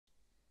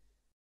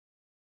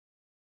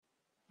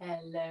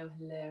Hello,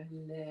 hello,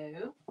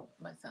 hello.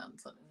 My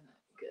sound's on, isn't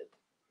it? Good.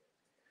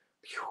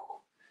 Phew.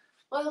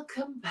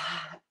 Welcome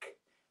back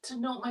to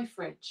Not My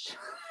Fridge.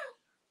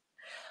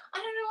 I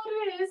don't know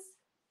what it is,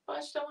 but I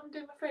just don't want to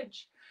do my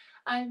fridge.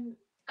 And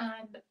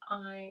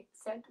I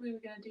said we were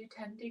going to do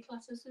 10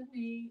 declutters with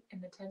me in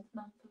the 10th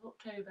month of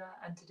October,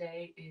 and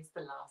today is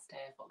the last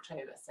day of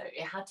October. So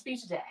it had to be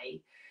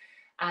today.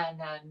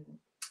 And I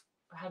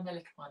had my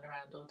little one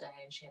around all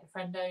day, and she had a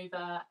friend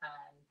over,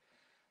 and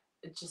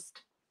it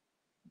just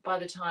by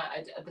the time I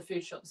at the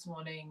food shop this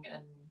morning,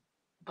 and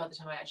by the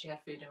time I actually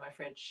had food in my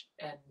fridge,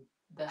 and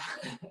the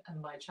and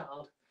my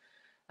child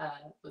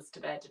was to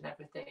bed and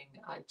everything,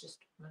 I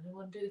didn't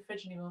want to do the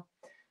fridge anymore.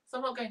 So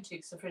I'm not going to,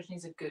 because the fridge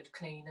needs a good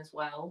clean as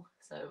well.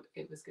 So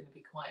it was going to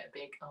be quite a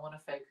big. I want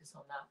to focus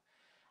on that,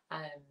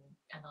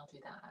 and I'll do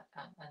that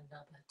at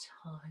another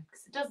time,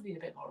 because it does need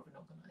a bit more of an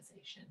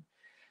organisation.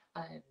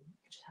 I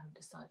just haven't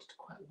decided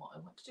quite what I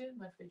want to do in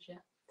my fridge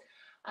yet.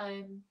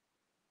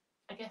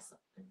 I guess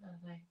I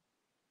don't know.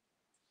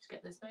 Just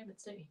get those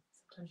moments, don't you?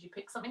 Sometimes you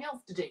pick something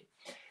else to do.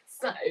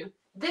 So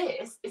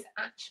this is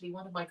actually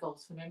one of my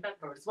goals for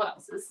November as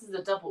well. So this is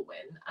a double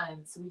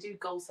win. So we do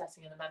goal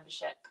setting in the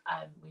membership.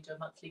 We do a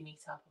monthly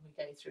meetup, and we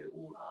go through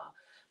all our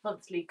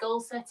monthly goal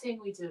setting.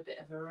 We do a bit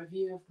of a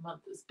review of the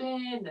month that's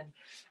been,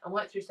 and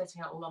work through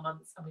setting out all our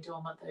months. And we do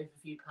our month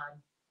overview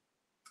plan.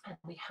 And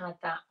we had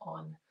that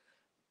on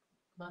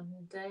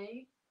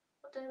Monday.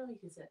 What day of the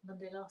week is it?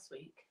 Monday last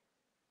week?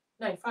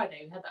 No,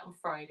 Friday. We had that on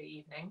Friday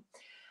evening.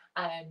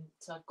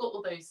 So I've got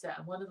all those set,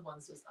 and one of the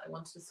ones was I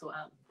wanted to sort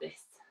out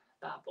this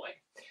bad boy.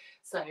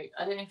 So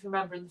I don't know if you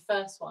remember in the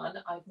first one,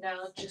 I've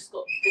now just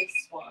got this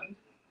one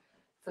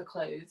for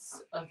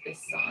clothes of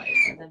this side,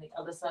 and then the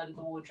other side of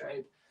the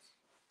wardrobe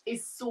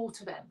is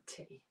sort of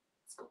empty.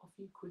 It's got a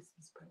few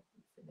Christmas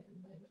presents in it at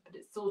the moment, but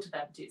it's sort of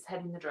empty. It's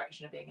heading the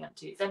direction of being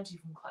empty. It's empty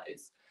from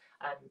clothes,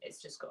 and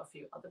it's just got a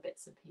few other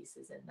bits and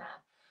pieces in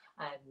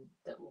there,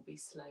 that will be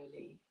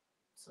slowly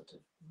sort of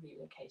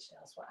relocated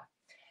elsewhere.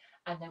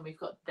 And then we've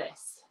got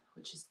this,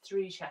 which is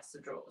 3 chests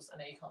of drawers. I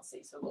know you can't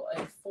see, so I've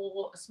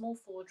got a small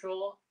 4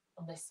 drawer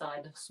on this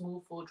side, a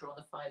small 4 drawer on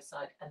the 5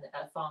 side, and then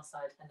a far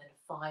side, and then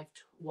a 5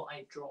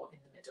 wide drawer in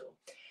the middle.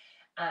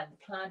 And the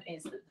plan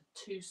is that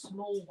the 2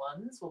 small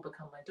ones will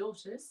become my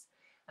daughter's,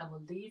 and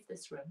will leave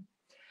this room,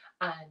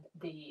 and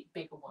the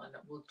bigger one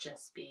will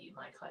just be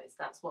my clothes.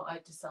 That's what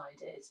I've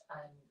decided.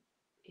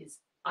 Is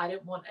I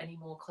don't want any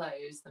more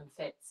clothes than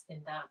fits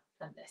in that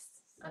and this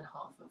and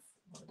half of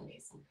one of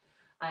these.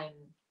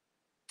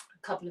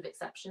 A couple of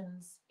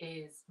exceptions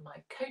is my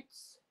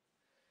coats.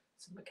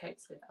 So my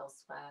coats live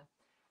elsewhere,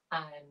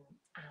 and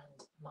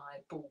my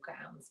ball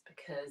gowns,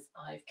 because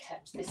I've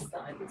kept this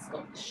side that's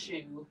got the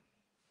shoe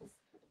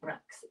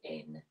racks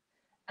in.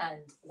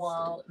 And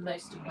while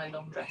most of my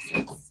long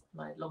dresses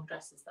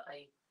that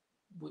I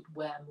would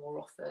wear more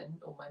often,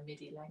 or my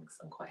midi lengths,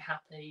 I'm quite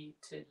happy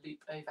to loop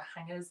over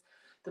hangers,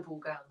 the ball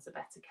gowns are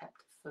better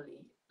kept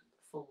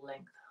full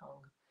length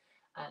hung.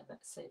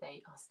 So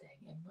they are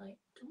staying in my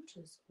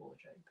daughter's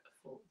wardrobe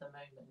for the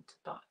moment,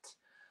 but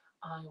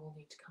I will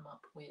need to come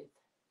up with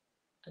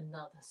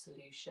another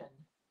solution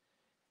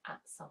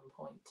at some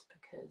point,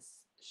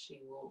 because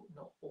she will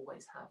not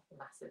always have a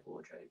massive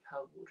wardrobe.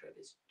 Her wardrobe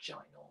is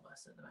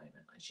ginormous at the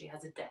moment. Like, she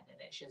has a den in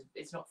it.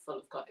 It's not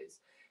full of clothes.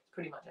 It's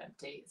pretty much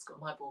empty. It's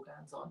got my ball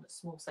gowns on, a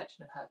small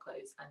section of her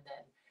clothes, and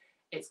then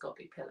it's got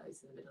big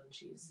pillows in the middle, and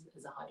she uses it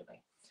as a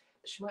hideaway.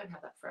 But she won't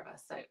have that forever,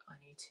 so I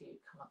need to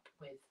come up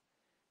with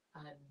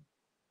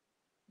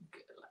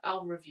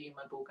I'll review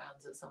my ball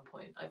gowns at some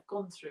point. I've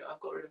got rid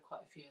of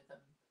quite a few of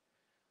them.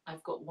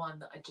 I've got one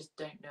that I just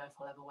don't know if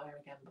I'll ever wear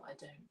again, but I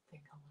don't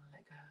think I want to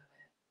let go of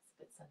it. It's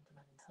a bit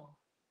sentimental.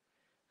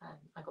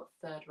 I got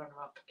 3rd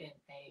runner-up in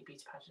a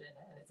beauty pageant in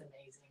it, and it's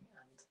amazing.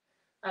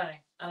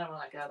 And I don't want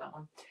to let go of that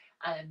one.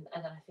 And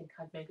then I think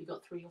I've maybe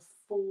got 3 or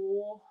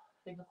 4. I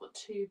think I've got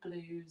 2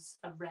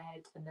 blues, a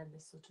red, and then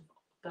this sort of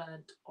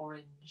burnt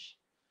orange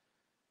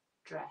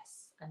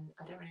dress, and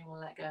I don't really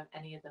want to let go of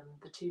any of them.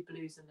 The 2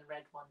 blues and the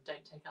red one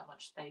don't take up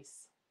much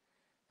space.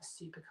 Are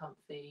super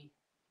comfy,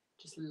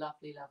 just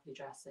lovely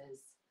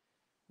dresses,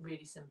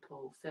 really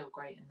simple, feel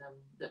great in them,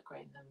 look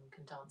great in them,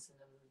 can dance in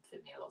them,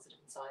 fit me at lots of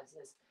different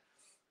sizes.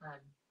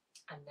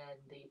 And then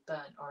the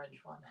burnt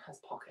orange one has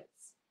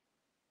pockets.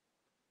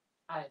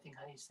 I don't think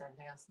I need to say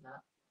anything else than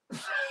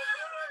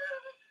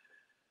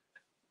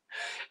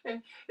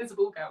that. It's a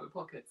ball gown with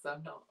pockets, so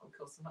I'm not going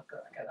to let go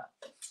of that.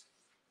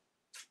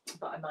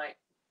 But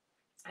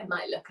I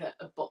might look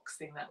at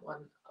boxing that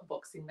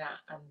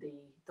and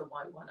the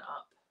white one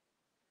up,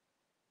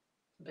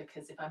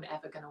 because if I'm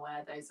ever going to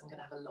wear those, I'm going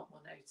to have a lot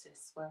more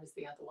notice. Whereas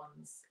the other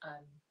ones,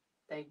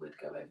 they would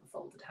go over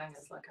folded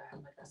hangers, like I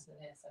have my dress in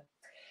here. So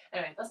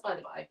anyway, that's by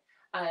the by.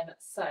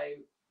 So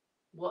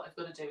what I've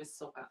got to do is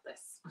sort out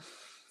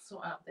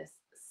this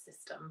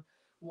system.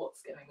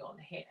 What's going on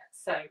here?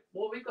 So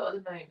what we've got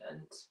at the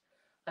moment,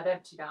 I've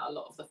emptied out a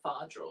lot of the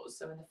far drawers.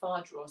 So in the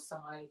far drawer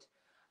side,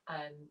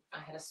 I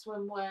had a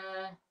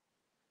swimwear,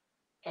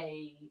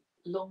 a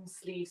long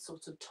sleeve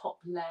sort of top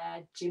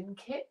layer gym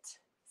kit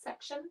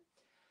section,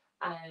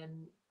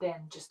 and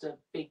then just a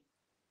big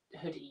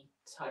hoodie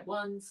type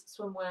ones,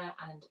 swimwear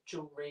and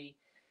jewellery.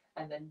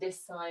 And then this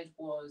side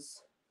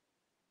was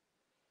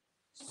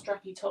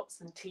strappy tops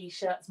and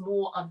t-shirts,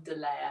 more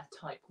underlayer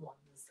type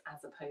ones,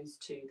 as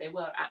opposed to, they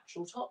were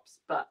actual tops,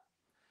 but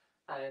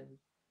I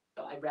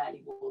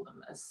rarely wore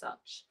them as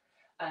such.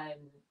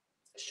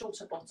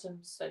 Shorter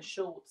bottoms, so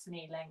shorts,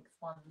 knee length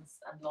ones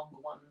and longer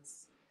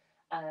ones.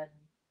 And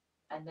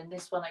then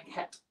this one I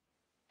kept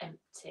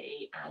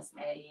empty as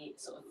a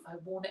sort of, I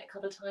worn it a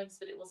couple of times,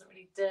 but it wasn't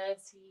really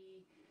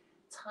dirty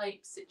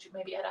type situation.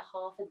 Maybe it had a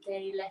half a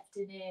day left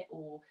in it,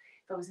 or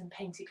if I was in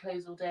painty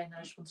clothes all day and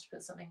I just wanted to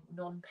put something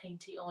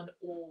non-painty on,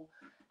 or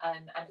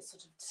and it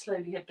sort of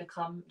slowly had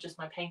become just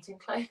my painting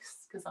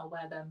clothes, because I'll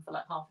wear them for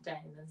like half a day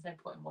and there's no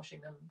point in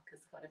washing them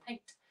because they've got to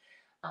paint.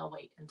 I'll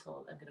wait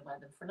until I'm going to wear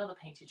them for another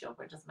painty job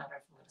where it doesn't matter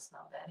if I'm going to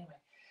smell it anyway.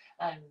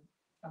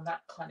 And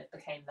that kind of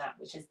became that,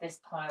 which is this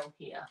pile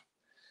here.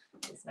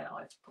 Is now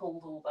I've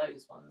pulled all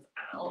those ones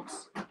out.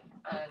 What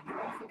have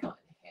we got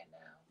in here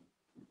now?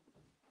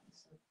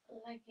 Some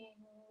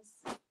leggings.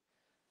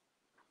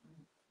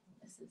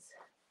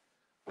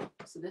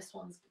 So this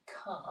one's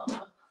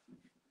become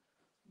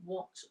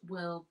what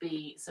will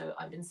be, so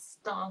I've been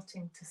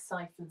starting to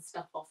siphon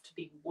stuff off to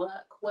be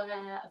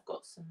workwear. I've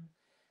got some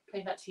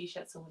plain black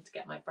t-shirts I want to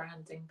get my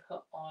branding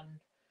put on,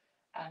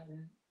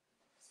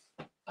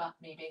 but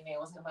me being me, I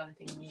wasn't going to buy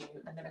anything new.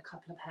 And then a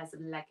couple of pairs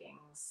of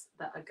leggings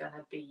that are going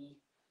to be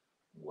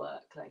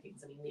work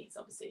leggings. I mean, these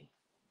obviously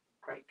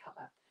great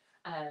colour,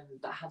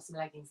 but I have some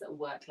leggings that are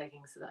work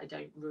leggings so that I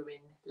don't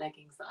ruin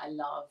leggings that I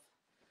love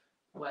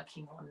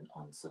working on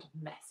sort of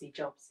messy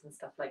jobs and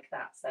stuff like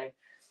that. So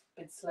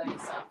been slowly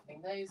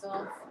siphoning those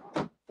off.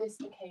 This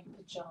became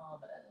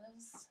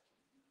pajamas.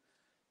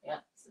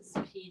 Yeah, this is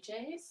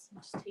PJs.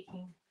 I'm just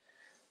taking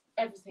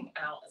everything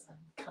out as I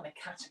kind of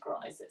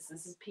categorise it. So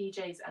this is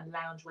PJs and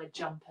loungewear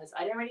jumpers.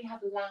 I don't really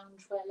have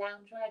loungewear.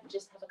 I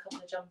just have a couple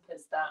of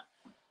jumpers that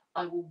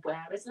I will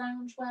wear as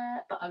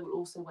loungewear, but I will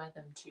also wear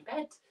them to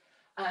bed.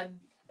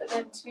 But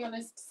then, to be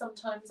honest,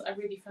 sometimes I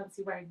really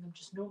fancy wearing them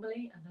just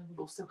normally, and I will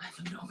also wear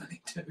them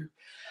normally too.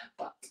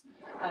 But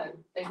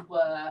they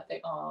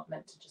are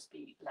meant to just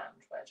be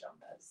loungewear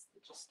jumpers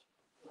that just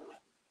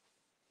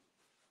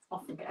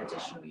often get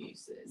additional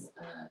uses.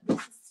 This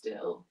is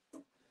still,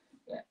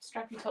 yeah,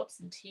 strappy tops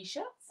and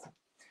t-shirts.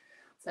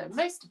 So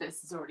most of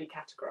this is already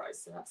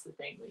categorised. So that's the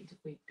thing we'd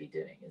be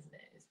doing, isn't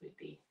it? Is we'd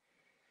be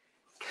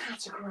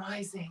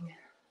categorising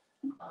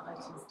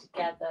items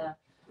together.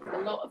 A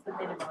lot of the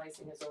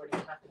minimising has already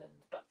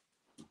happened, but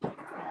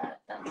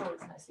that drawer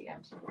is nicely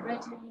empty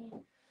already.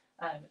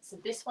 So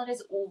this one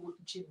is all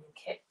gym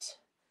kit.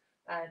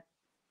 So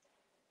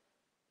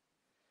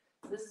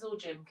this is all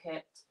gym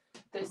kit.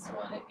 This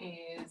one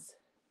is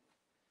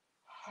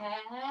hair.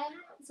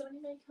 Is there any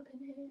makeup in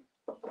here?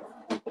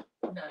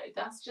 No,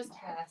 that's just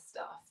hair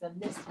stuff. Then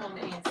this one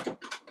is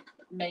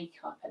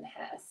makeup and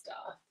hair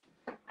stuff.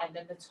 And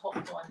then the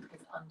top one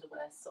is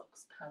underwear,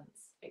 socks,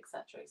 pants,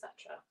 etc.,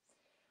 etc.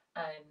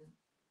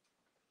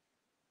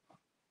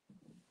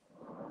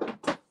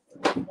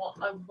 What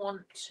I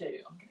want to,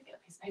 I'm going to get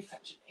a piece of paper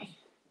actually.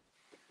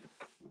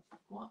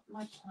 What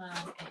my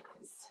plan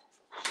is,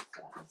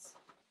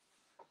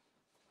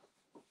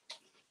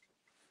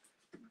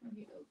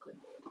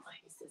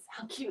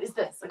 how cute is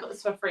this? I got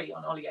this for free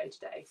on Olio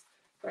today.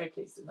 Very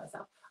pleased with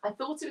myself. I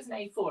thought it was an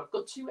A4. I've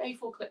got two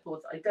A4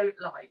 clipboards I don't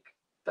like,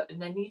 but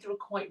and they neither are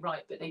quite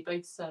right, but they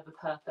both serve a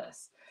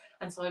purpose.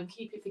 And so I'm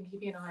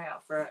keeping an eye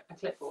out for a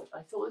clipboard.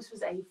 I thought this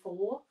was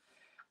A4,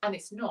 and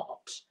it's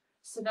not.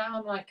 So now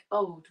I'm like,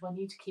 oh, do I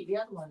need to keep the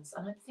other ones?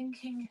 And I'm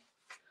thinking,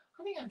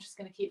 I think I'm just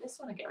going to keep this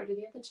one and get rid of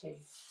the other two.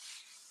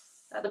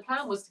 The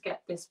plan was to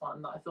get this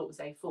one that I thought was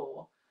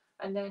A4,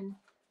 and then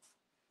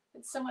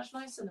it's so much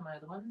nicer than my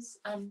other ones,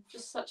 and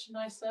just such a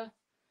nicer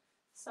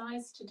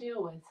size to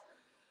deal with.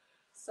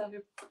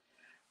 So,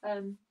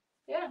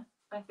 yeah,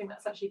 I think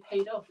that's actually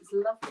paid off. It's a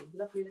lovely,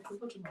 lovely little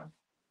wooden one.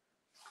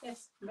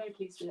 Yes, I'm very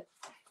pleased with it.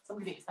 So I'm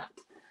going to use that.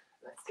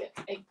 Let's get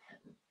a pen.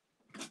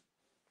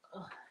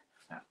 Oh.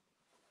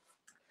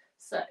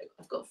 So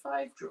I've got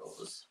 5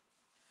 drawers,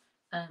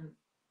 and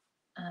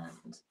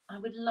I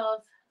would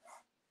love,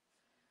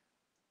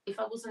 if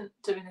I wasn't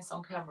doing this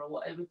on camera,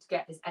 what I would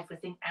get is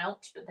everything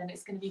out, but then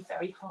it's going to be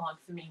very hard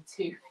for me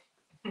to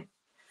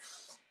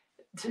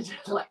just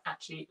like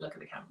actually look at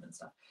the camera and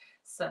stuff.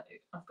 So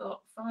I've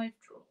got 5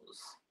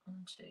 drawers.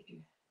 1,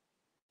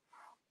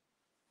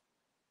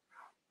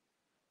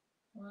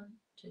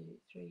 2,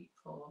 3,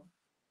 4,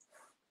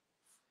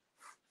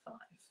 5.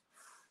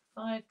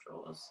 5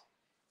 drawers.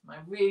 My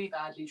really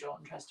badly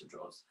drawn chest of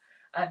drawers.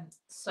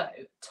 So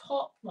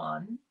top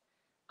one,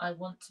 I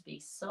want to be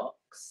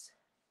socks,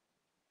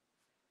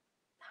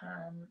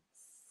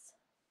 pants,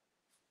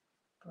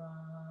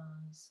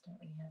 bras. Don't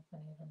really have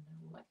many of them.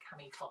 They're all like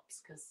cami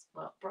tops because,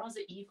 well, bras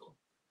are evil.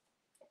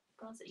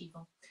 Bras are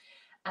evil.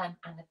 And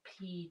the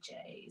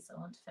PJs. I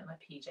want to fit my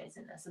PJs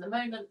in there. So at the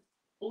moment,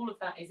 all of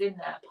that is in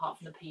there apart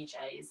from the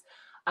PJs.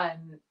 I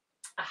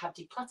have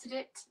decluttered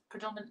it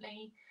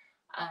predominantly.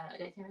 I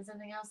don't think there's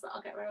anything else that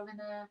I'll get rid of in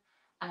there.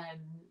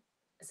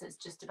 So it's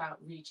just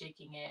about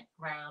rejigging it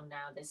round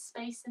now. There's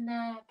space in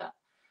there, but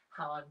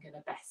how I'm going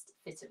to best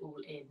fit it all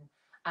in.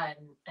 And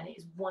it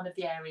is one of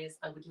the areas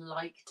I would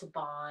like to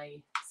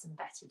buy some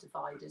better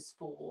dividers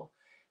for,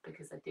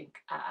 because I think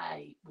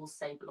I will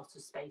save a lot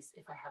of space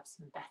if I have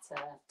some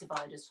better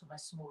dividers for my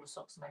smaller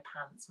socks and my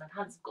pants. My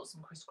pants have got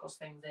some crisscross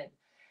things in,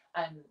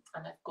 and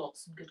I've got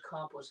some good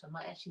cardboard, so I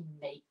might actually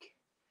make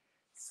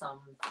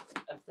some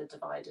of the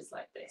dividers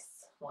like this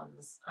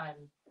ones,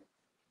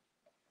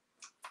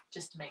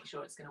 just to make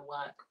sure it's going to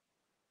work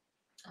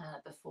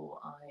before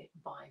I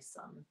buy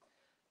some.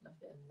 A little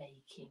bit of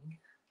making,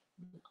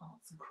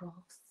 arts and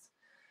crafts,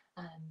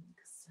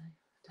 because I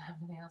don't have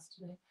anything else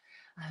to do.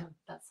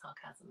 That's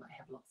sarcasm. I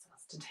have lots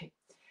else to do.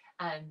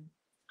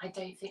 I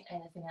don't think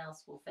anything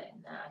else will fit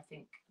in there. I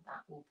think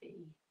that will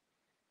be.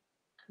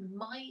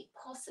 Might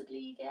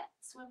possibly get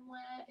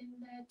swimwear in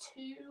there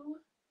too.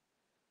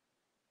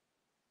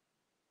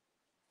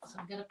 So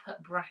I'm going to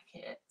put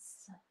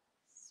brackets,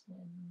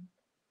 swimwear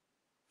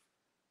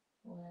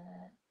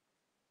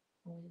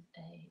with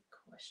a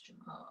question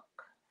mark.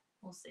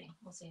 We'll see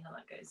how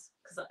that goes.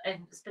 Because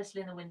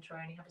especially in the winter,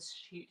 I only have a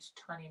huge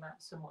tiny amount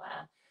of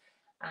swimwear,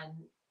 and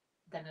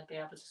then I'd be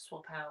able to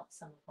swap out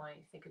some of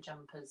my thicker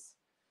jumpers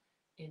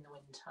in the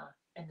winter,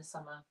 in the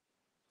summer,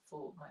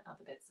 for my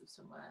other bits of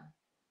swimwear.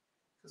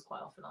 Because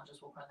quite often I'll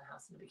just walk around the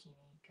house in a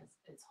bikini because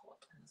it's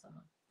hot in the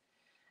summer.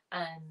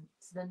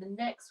 So then the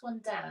next one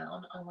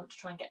down, I want to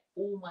try and get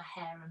all my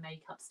hair and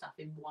makeup stuff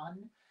in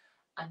one.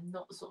 I'm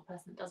not the sort of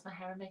person that does my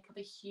hair and makeup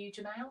a huge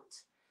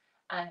amount.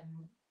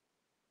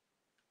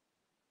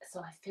 So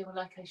I feel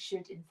like I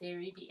should, in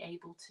theory, be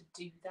able to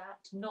do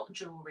that. Not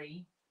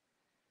jewellery,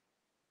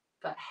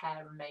 but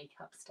hair and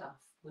makeup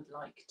stuff. Would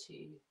like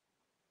to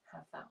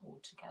have that all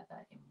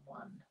together in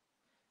one.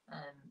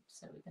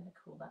 So we're going to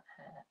call that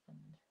hair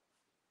and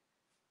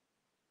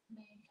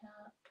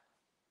makeup.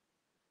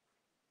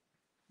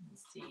 And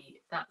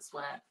see, that's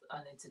where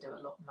I need to do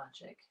a lot of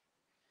magic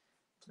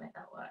to make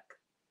that work.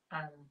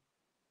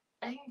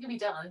 I think it can be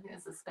done. I think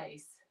there's a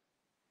space.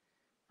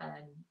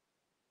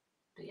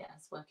 But yeah,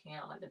 it's working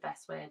out like the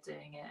best way of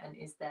doing it. And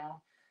is there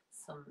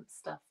some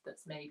stuff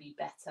that's maybe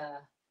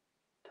better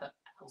put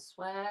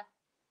elsewhere?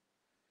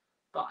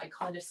 But I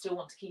kind of still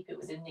want to keep it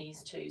within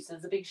these two. So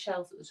there's a big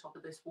shelf at the top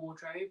of this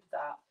wardrobe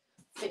that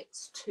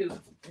fits two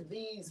of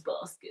these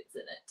baskets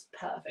in it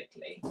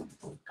perfectly.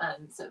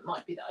 So it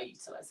might be that I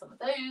utilise some of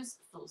those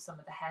for some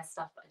of the hair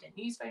stuff that I don't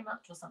use very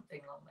much, or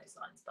something along those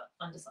lines, but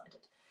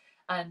undecided.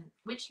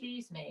 Which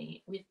leaves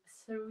me with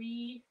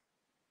 3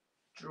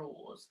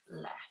 drawers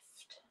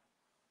left.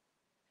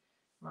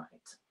 Right,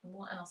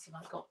 what else have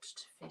I got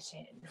to fit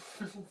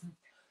in?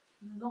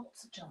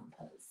 Lots of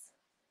jumpers.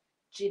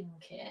 Gym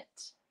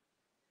kit.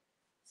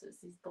 So it's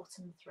these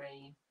bottom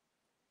 3.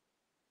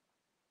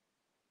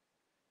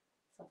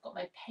 So I've got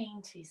my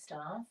painty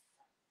stuff,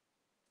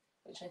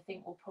 which I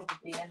think will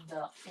probably end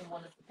up in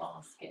one of the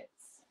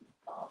baskets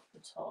up the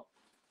top.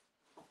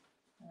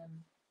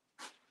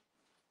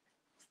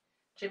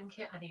 Gym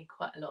kit I need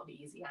quite a lot of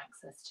easy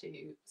access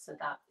to, so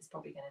that is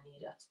probably going to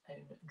need its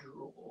own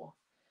drawer.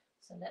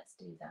 So let's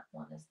do that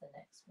one as the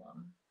next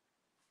one.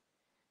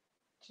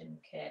 Gym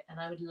kit, and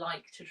I would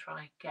like to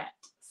try and get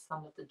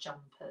some of the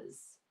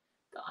jumpers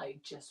that I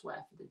just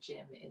wear for the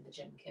gym in the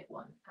gym kit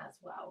one as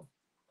well.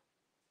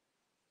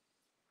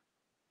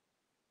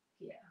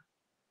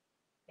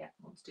 Yeah, I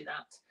want to do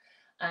that.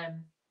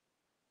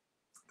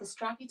 The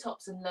strappy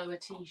tops and lower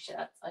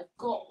t-shirts, I've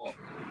got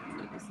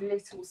this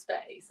little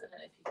space. I don't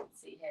know if you can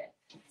see here.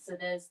 So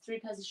there's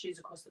 3 pairs of shoes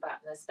across the back,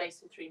 and there's space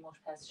for 3 more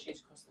pairs of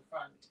shoes across the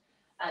front.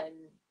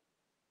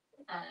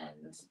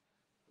 And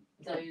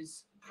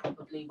those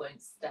probably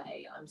won't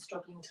stay. I'm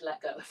struggling to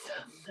let go of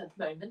them at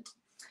the moment.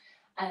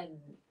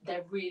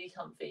 They're really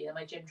comfy, and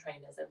my gym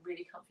trainers are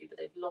really comfy, but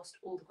they've lost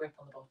all the grip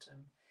on the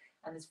bottom,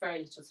 and there's very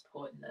little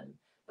support in them.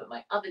 But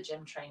my other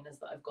gym trainers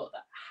that I've got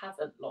that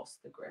haven't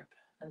lost the grip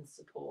and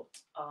support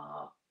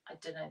are, I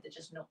don't know, they're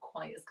just not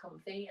quite as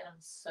comfy, and I'm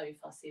so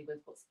fussy with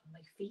what's on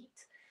my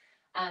feet.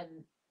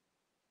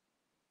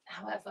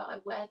 However, I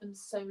wear them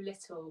so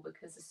little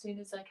because as soon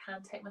as I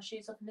can take my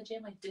shoes off in the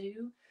gym, I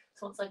do.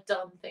 So once I've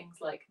done things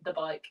like the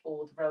bike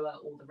or the rower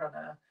or the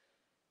runner,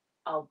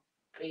 I'll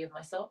be in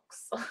my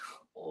socks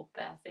or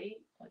bare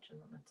feet, which I'm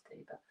not meant to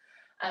do, but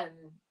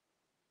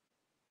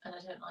and I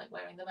don't like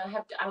wearing them. I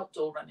have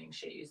outdoor running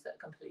shoes that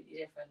are completely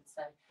different,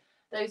 so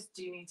those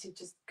do need to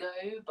just go,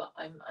 but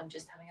I'm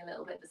just having a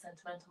little bit of a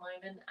sentimental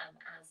moment, and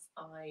as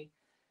I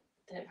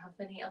don't have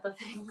many other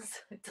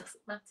things, it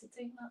doesn't matter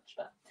too much.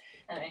 But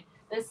anyway,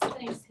 there's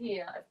space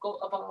here. I've got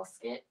a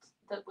basket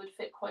that would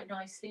fit quite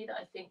nicely that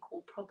I think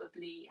will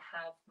probably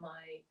have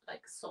my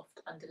like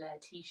soft underlayer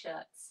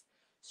t-shirts,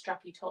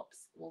 strappy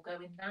tops will go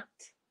in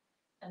that.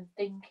 I'm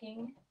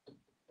thinking,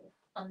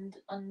 and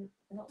I'm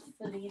not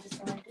fully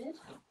decided,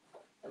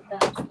 but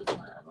that's the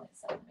plan. Like,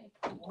 so let me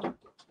pull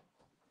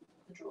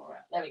the drawer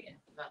out. There we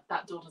go.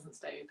 That door doesn't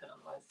stay open,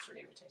 otherwise it's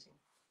really irritating.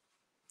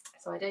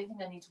 So I don't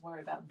think I need to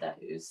worry about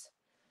those.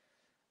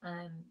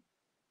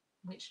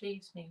 which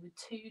leaves me with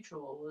 2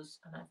 drawers,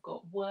 and I've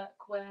got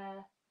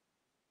workwear,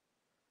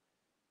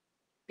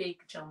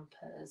 big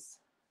jumpers.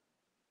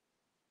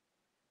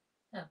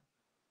 Oh,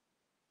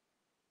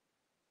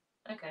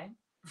 okay.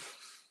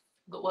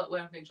 I've got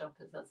workwear and big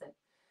jumpers, that's it.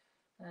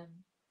 I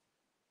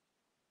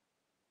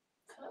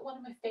feel like one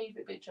of my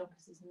favourite big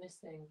jumpers is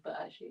missing, but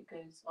actually it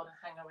goes on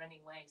a hanger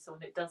anyway, so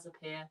when it does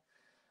appear,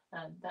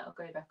 that'll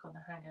go back on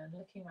the hanger. And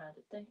looking around,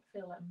 I don't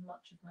feel like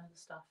much of my other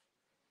stuff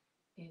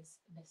is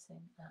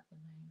missing at the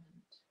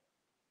moment.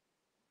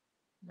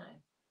 No.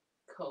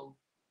 Cool.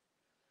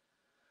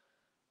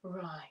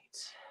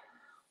 Right.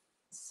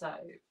 So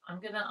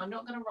I'm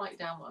not gonna write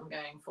down what I'm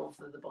going for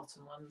the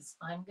bottom ones.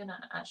 I'm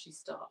gonna actually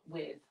start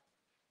with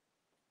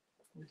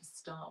the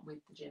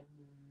gym.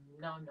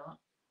 No, I'm not.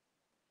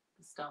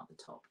 Start the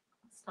top.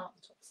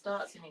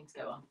 Starts you need to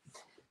go on.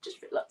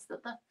 Just realised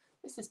that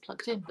this is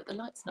plugged in, but the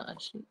light's not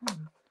actually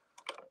on.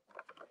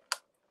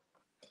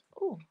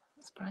 Oh,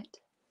 that's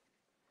bright.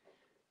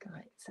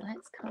 Right, so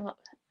let's come up.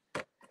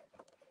 I'm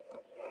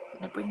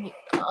gonna bring you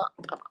up.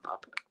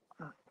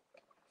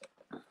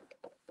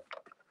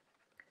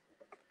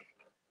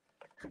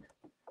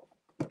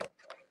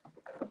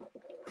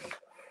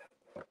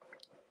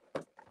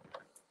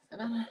 So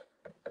then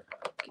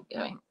keep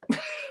going.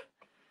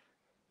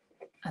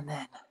 And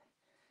then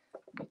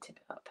we tip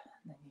it up,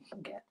 and then you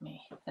can get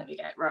me. There we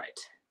go.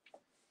 Right.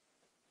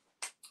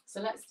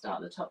 So let's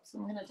start at the top. So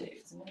what I'm going to do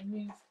is I'm going to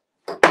move.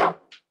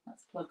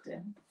 That's plugged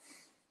in.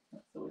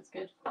 That's always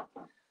good.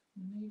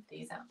 Move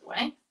these out of the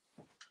way,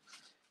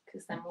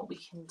 because then what we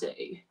can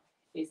do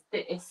is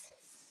this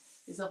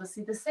is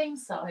obviously the same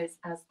size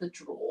as the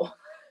drawer,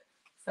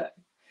 so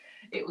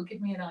it will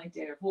give me an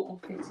idea of what will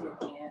fit in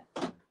here.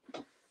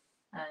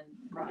 And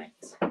right.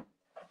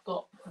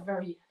 Got a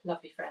very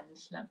lovely friend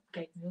that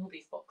gave me all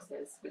these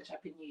boxes, which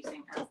I've been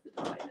using as the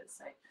dividers.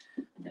 So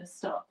I'm going to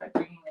start by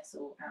bringing this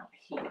all out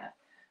here.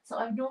 So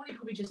I normally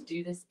probably just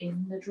do this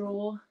in the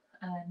drawer,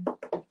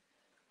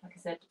 like I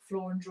said,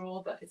 floor and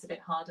drawer, but it's a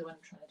bit harder when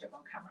I'm trying to do it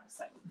on camera.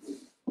 So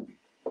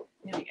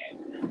here we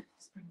go.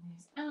 Just bring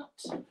these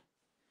out, and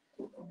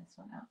this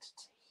one out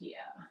to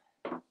here.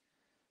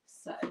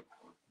 So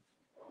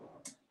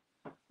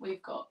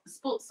we've got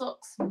sports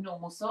socks,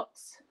 normal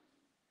socks.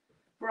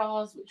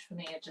 Bras, which for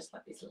me are just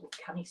like these little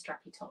cami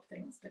strappy top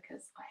things,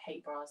 because I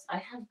hate bras. I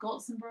have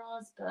got some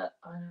bras, but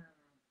I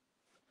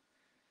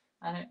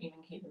don't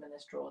even keep them in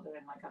this drawer. They're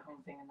in like a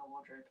home thing in the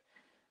wardrobe.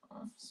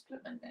 Oh, I've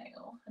split my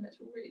nail and it's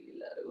really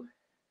low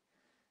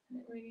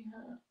and it really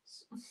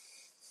hurts. I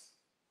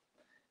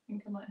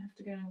think I might have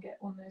to go and get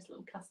one of those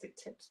little plastic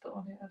tips put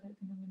on it. I don't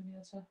think I'm going to be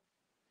able to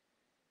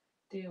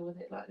deal with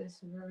it like this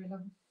for very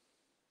long.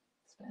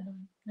 It's a bit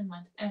annoying. Never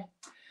mind. Anyway,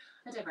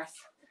 I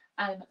digress.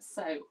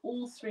 So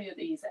all 3 of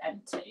these are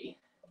empty.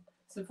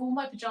 So if all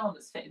my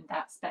pyjamas fit in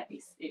that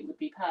space, it would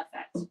be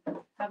perfect.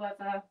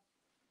 However,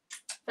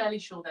 fairly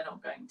sure they're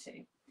not going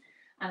to.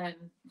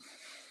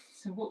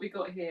 So what we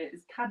got here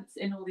is pants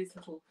in all these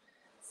little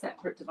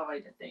separate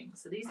divider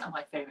things. So these are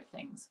my favourite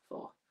things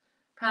for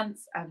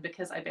pants, and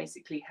because I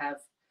basically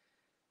have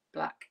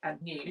black and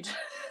nude,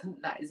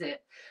 that is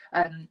it.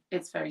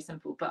 It's very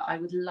simple, but I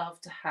would love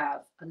to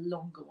have a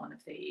longer one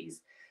of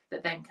these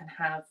that then can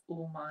have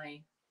all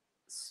my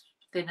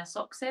thinner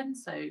socks in,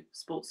 so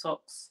sports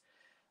socks,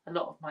 a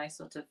lot of my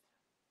sort of,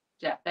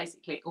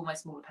 basically all my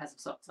smaller pairs of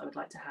socks I would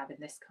like to have in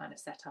this kind of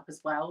setup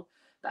as well,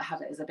 but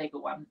have it as a bigger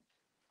one.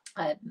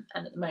 And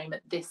at the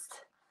moment, this,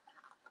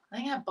 I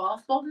think I have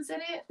bath bombs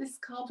in it, this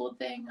cardboard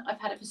thing. I've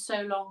had it for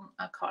so long,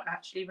 I can't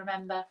actually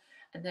remember.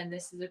 And then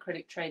this is an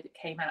acrylic tray that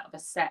came out of a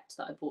set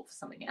that I bought for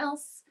something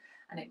else,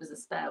 and it was a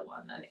spare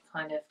one, and it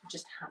kind of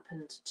just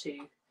happened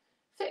to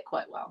fit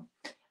quite well.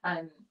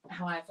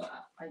 However,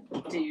 I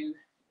do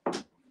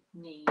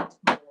need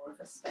more of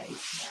a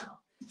space now.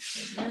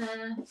 In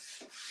there.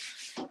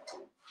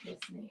 This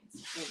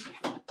needs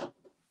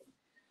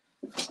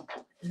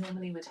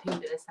normally would hoover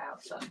this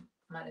out, but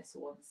my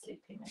little one's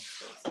sleeping next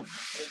door, so I'm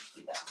not going to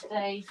do that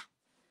today.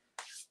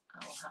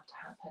 That will have to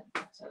happen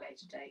at a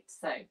later date.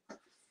 So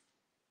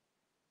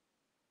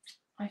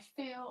I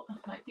feel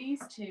like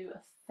these 2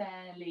 are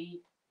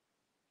fairly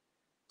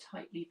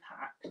tightly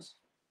packed.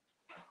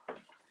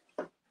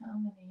 How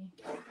many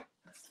did I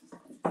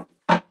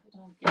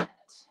get?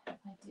 I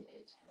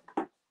did.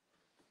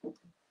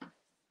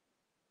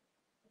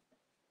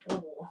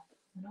 Oh,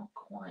 not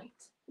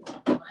quite.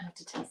 I have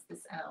to test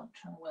this out,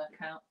 trying to work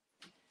out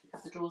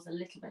if the draw's a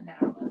little bit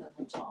narrower than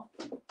the top.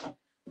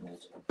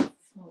 Would 5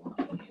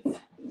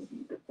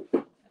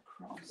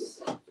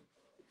 across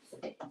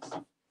fit?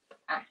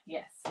 Ah,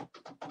 yes.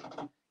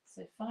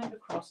 So 5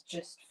 across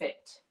just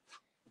fit,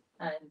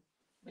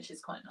 which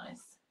is quite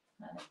nice.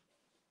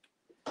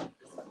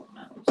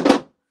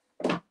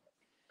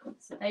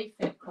 So they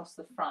fit across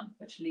the front,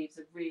 which leaves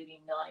a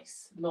really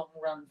nice long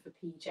run for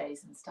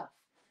PJs and stuff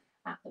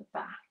at the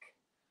back,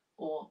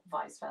 or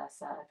vice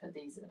versa. I put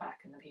these at the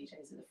back and the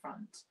PJs at the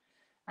front,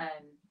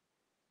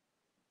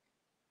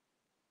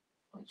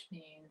 which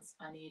means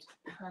I need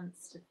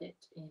pants to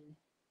fit in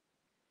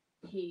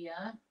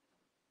here.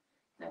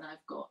 Then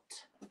I've got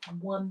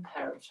one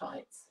pair of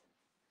tights,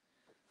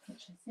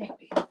 which I think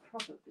we can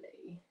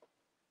probably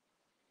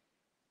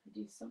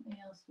do something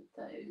else with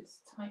those.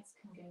 Tights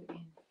can go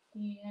in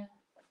here.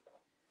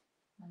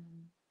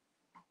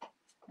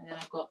 And then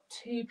I've got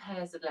two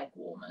pairs of leg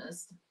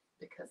warmers,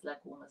 because leg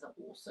warmers are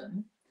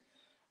awesome.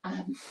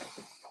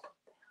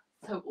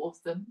 So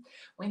awesome.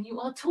 When you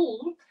are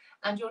tall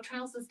and your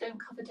trousers don't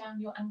cover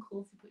down your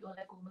ankles, you put your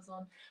leg warmers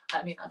on.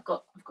 I mean, I've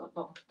got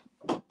long,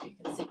 you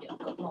can see I've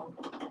got long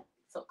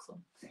socks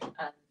on,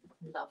 and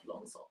love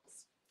long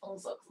socks. Long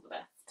socks are the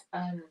best.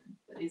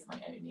 But these are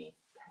my only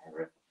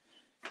pair of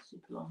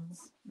super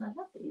longs. And I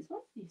love these. Where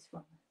are these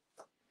from?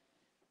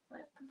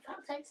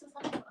 Fat faces.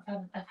 I've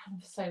had them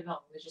for so long.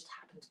 They just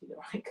happen to be the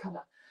right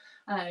colour.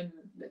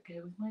 That go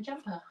with my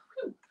jumper.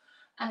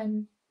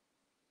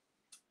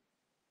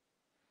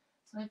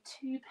 So I have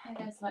two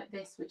pairs like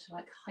this, which are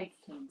like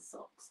hiking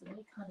socks, and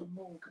they kind of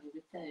more go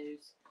with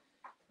those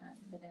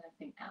than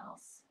anything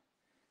else.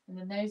 And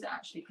then those are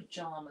actually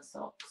pyjama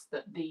socks,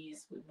 that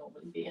these would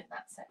normally be in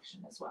that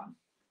section as well.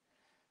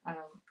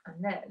 And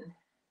then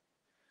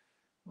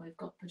we've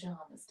got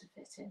pyjamas to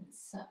fit in.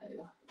 So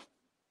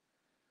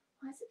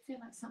why does it feel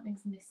like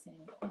something's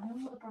missing? I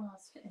know all the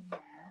bras fit in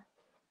there.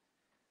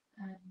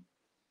 I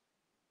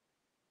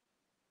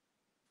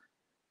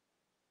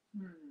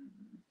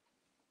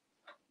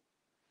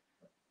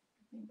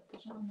think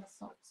pyjama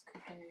socks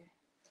could go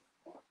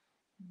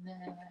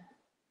there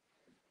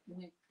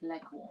with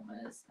leg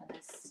warmers, and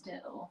there's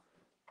still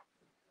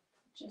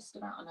just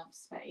about enough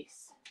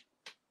space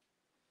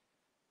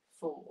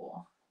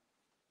for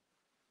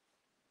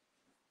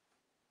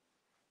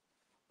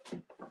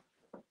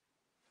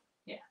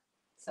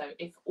so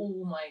if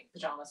all my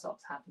pyjama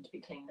socks happen to be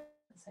cleaned at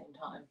the same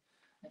time,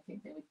 I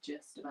think they would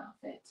just about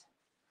fit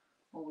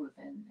all of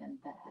them in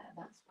there.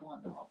 That's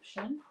one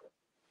option.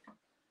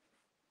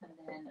 And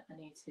then I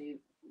need to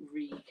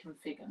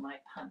reconfigure my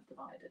pant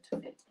divider to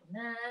fit in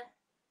there,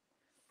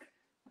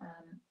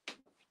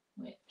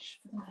 which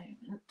for the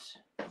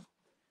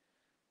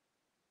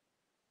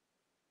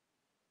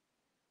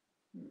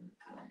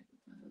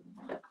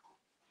moment,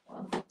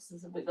 what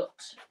boxes have we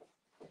got?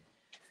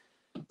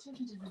 Not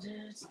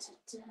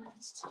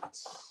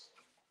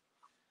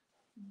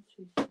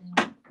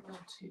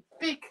too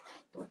big,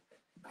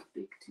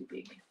 too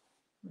big.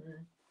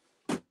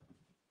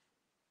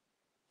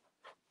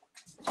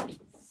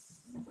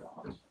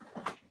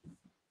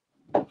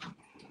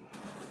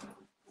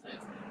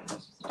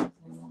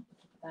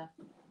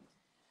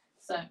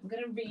 So I'm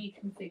going to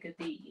reconfigure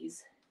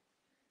these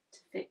to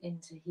fit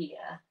into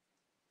here.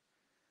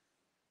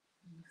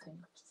 I think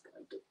I'm just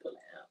going to pull it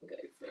out and go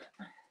for it.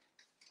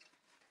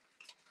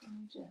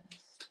 And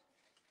just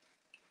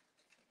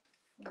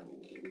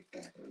fold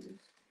those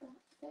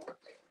that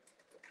thick.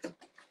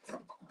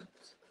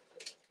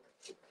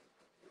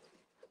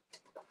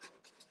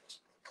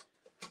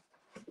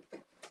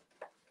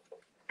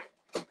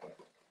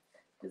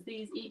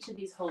 Because each of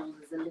these holes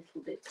is a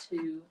little bit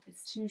too,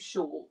 it's too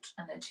short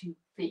and they're too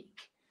big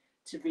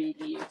to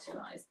really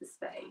utilise the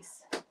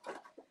space.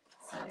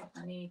 So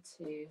I need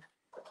to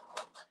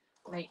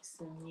make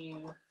some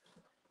new,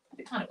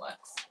 it kind of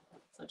works.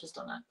 So I've just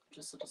done that,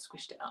 just sort of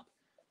squished it up.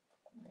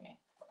 Okay.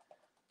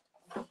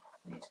 I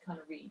need to kind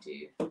of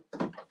redo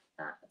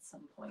that at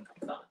some point,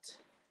 but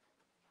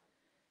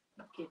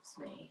it gives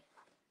me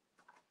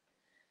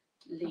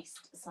at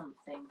least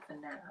something for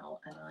now,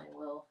 and I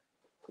will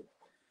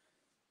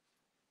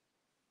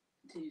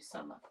do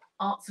some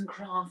arts and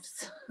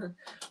crafts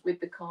with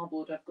the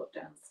cardboard I've got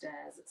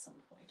downstairs at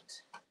some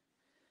point,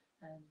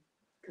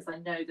 because I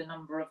know the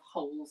number of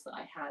holes that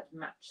I had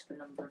matched the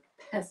number of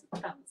pairs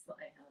of pants that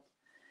I had.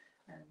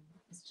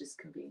 It's just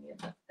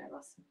convenient that there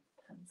are some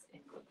pants in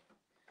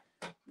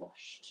the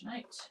wash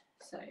tonight,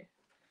 so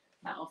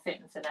that'll fit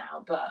in for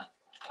now, but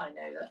I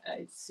know that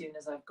as soon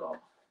as I've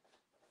got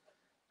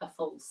a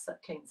full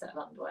clean set of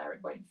underwear,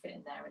 it won't fit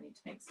in there. I need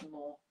to make some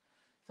more.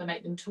 If I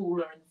make them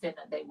taller and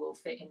thinner, they will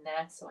fit in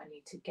there, so I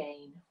need to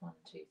gain 1,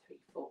 2, 3,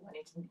 4. I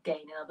need to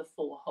gain another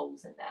 4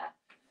 holes in there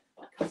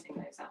by cutting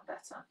those out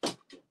better.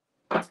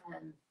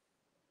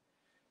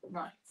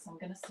 Right, so I'm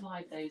going to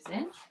slide those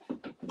in.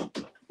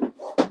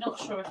 I'm not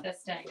sure if they're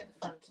staying at the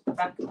front or the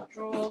back of the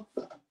drawer,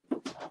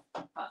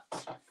 but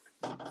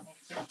they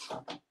fit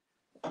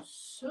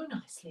so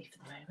nicely for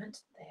the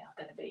moment. They are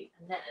going to be.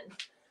 And then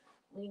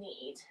we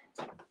need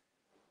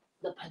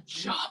the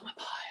pyjama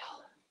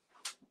pile.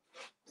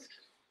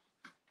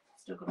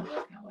 Still got to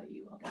work out where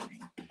you are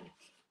going.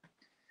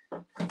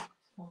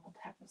 One more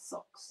pair of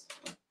socks.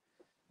 So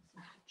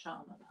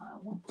pyjama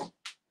pile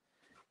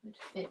would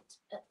fit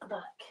at the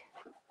back.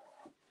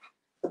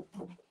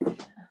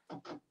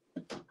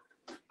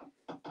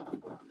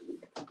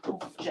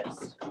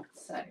 Just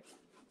so.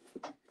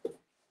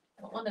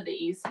 Got one of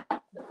these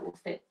that will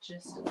fit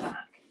just at the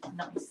back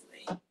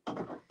nicely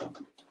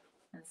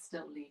and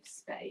still leave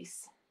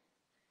space.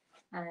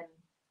 And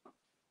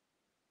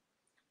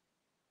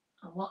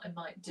what I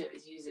might do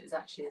is use it as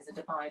actually as a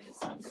divider,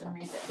 so I'm going to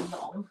move it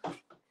along.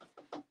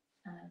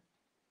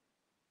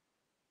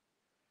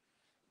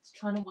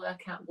 trying to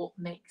work out what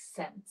makes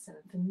sense. And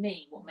for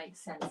me, what makes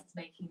sense is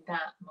making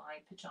that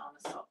my pyjama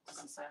socks.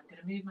 So I'm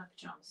going to move my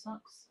pyjama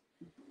socks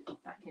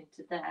back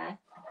into there.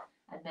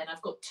 And then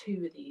I've got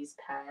 2 of these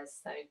pairs,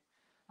 so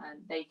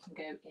they can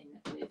go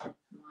in with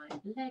my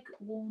leg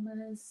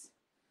warmers.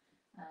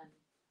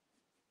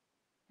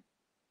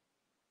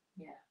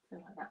 Yeah, I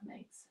feel like that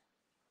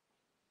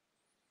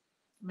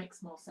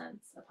makes more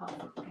sense, apart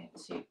from going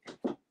to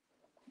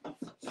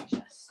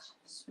just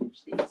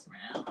switch these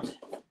around.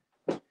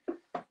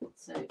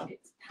 So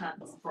it's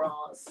pants,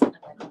 bras, and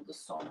then all the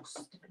socks,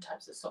 different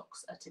types of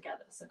socks are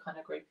together. So kind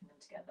of grouping them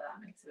together,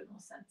 that makes a bit more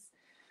sense.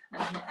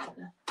 And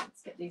then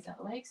let's get these out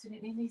of the way because we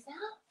don't need these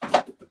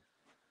now.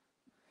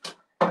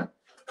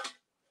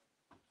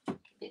 A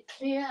bit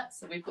clear.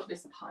 So we've got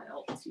this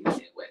pile to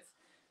deal with.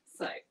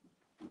 So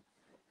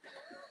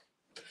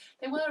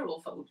they were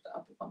all folded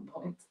up at one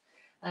point.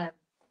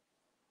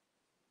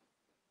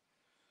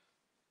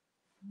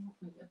 What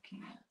we're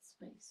looking at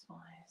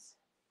space-wise.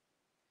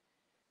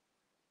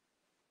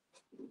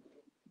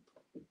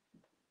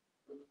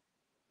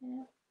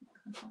 Yeah,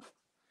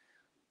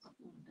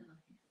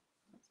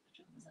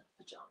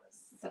 pajamas.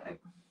 So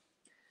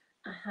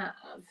I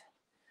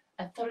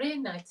have 3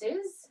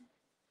 nighties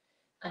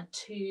and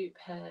 2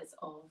 pairs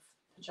of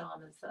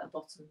pajamas that are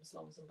bottoms,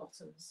 longs and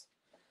bottoms.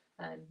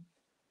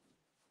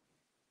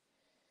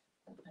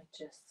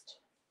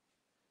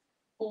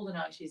 All the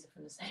nighties are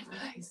from the same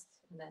place,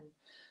 and then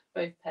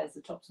both pairs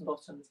of tops and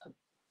bottoms are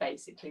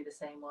basically the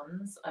same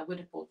ones. I would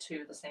have bought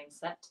 2 of the same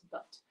set,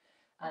 but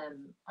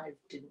I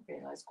didn't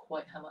realise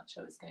quite how much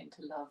I was going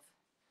to love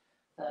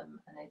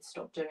them, and they'd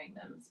stopped doing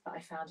them. But I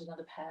found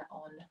another pair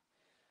on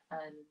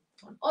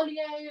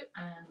Olio,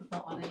 and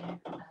not Olio,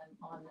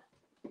 on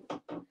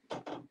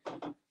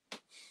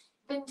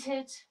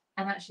Vinted,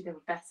 and actually they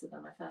were better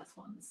than my first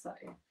ones, so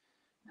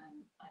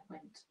I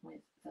went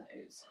with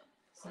those.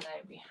 So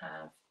now we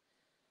have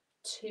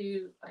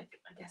 2, like,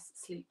 I guess,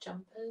 sleep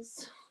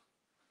jumpers.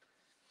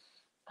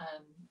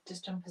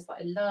 Just jumpers that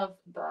I love,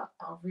 but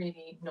are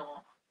really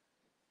not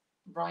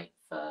right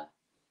for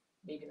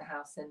leaving the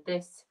house in.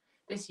 This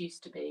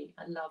used to be,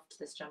 I loved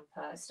this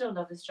jumper. I still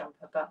love this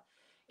jumper, but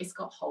it's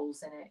got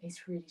holes in it.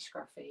 It's really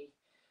scruffy,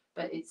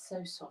 but it's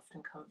so soft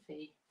and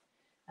comfy,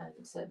 and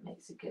so it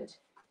makes a good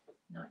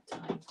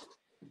nighttime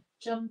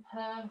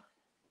jumper.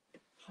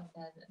 And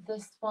then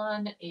this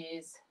one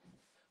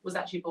was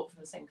actually bought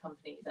from the same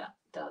company that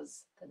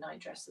does the night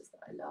dresses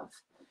that I love.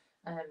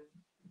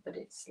 But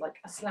it's like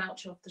a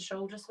slouch off the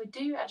shoulder, so I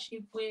do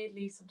actually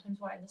weirdly sometimes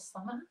wear it in the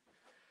summer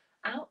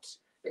out,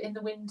 but in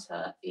the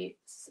winter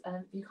it's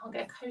you can't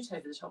get a coat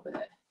over the top of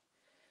it,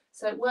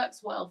 so it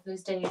works well for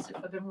those days if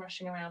I've been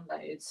rushing around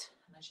loads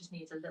and I just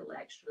need a little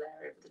extra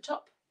layer over the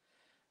top,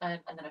 and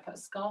then I put a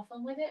scarf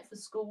on with it for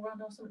school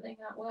run or something.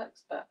 That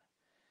works, but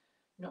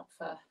not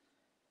for,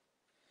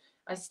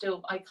 I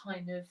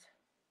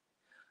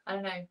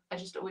don't know, I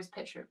just always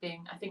picture it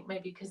being, I think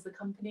maybe because the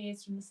company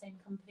is from the same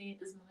company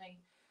as my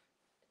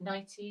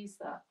nighties,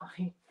 that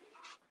I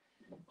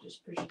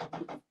just picture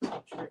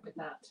it with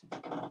that.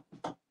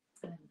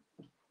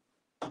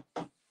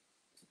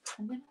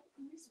 And then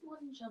this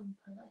one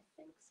jumper that I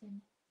think's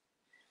in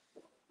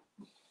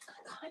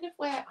kind of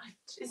where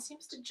it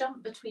seems to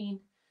jump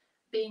between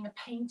being a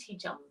painty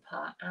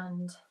jumper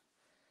and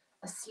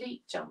a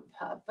sleek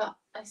jumper, but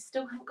I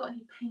still haven't got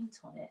any paint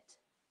on it.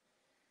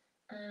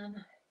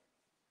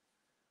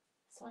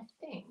 So I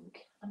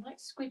think I might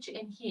squidge it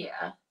in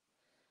here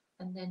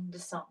and then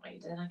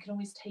decide, and I can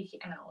always take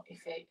it out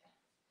if it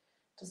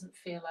doesn't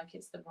feel like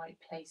it's the right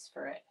place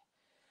for it.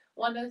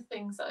 One of the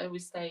things that I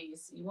always say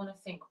is you want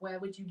to think, where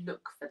would you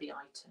look for the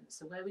item?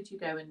 So where would you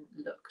go and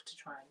look to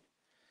try and,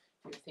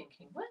 if you're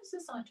thinking, where does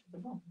this item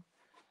belong?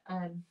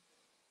 And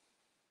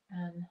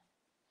I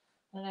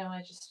don't know,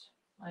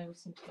 I always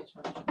seem to go to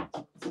my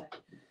measurements. So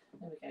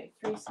there we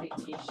go, 3 sleek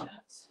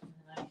t-shirts, and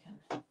then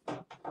I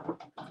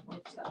can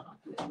lift that up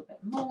a little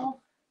bit more,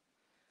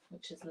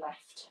 which has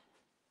left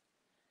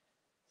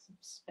some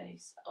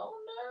space. Oh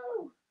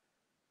no!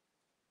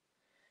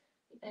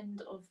 The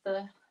end of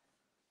the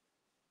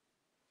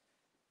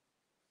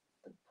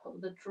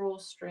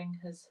drawstring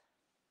has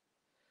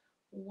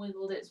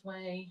wiggled its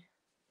way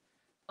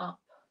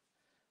up.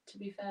 To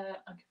be fair,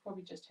 I could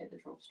probably just take the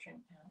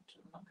drawstring out.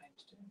 I'm not going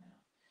to do it now.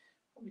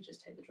 Probably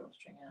just take the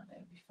drawstring out, it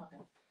would be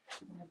fine.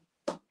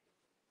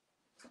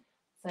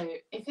 So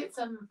if it's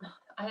I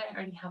don't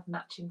really have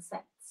matching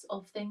sets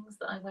of things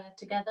that I wear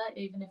together,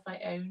 even if I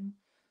own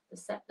the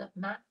set that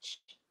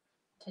match.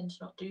 I tend to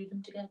not do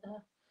them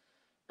together.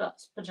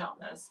 But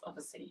pyjamas,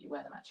 obviously you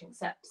wear the matching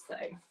set, so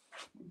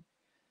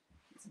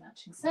it's a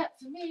matching set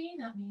for me.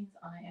 That means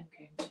I am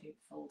going to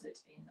fold it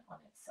in on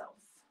itself.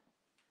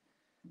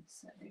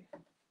 So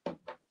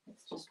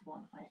it's just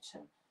one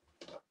item,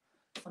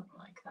 something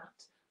like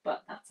that.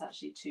 But that's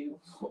actually too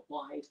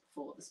wide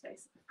for the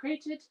space that I've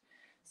created.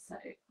 So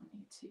I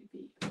need to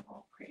be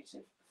more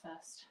creative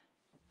first.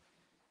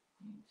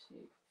 I need to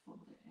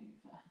fold it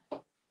over.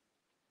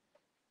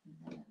 And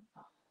then,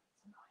 oh,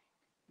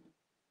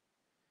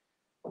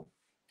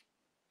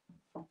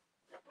 that's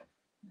annoying.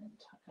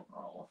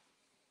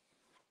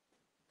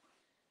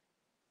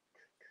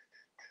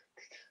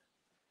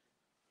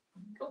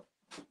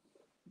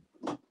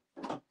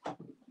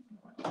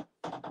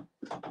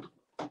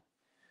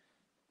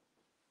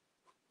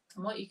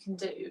 And what you can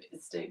do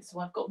is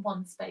so I've got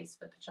one space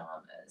for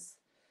pyjamas,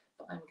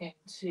 but I'm going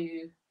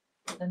to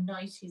put the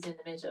nighties in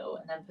the middle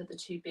and then put the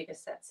two bigger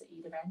sets at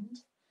either end.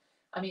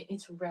 I mean,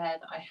 it's rare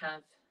that I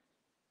have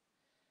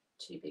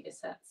two bigger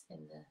sets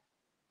in the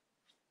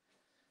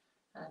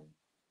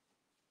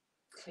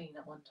clean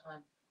at one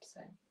time. So,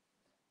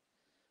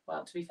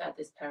 well, to be fair,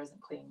 this pair isn't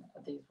clean.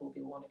 These will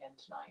be worn again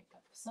tonight,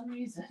 but for some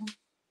reason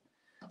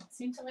I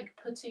seem to like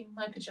putting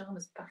my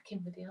pyjamas back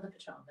in with the other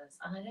pyjamas.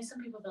 And I know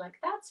some people are like,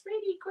 that's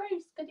really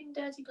gross, putting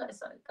dirty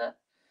clothes on it, but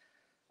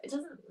it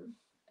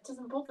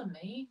doesn't bother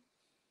me.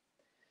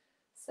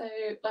 So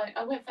like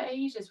I went for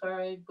ages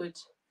where I would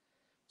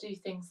do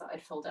things that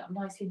I'd fold out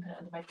nicely and put it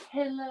under my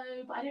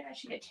pillow, but I don't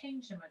actually get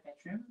changed in my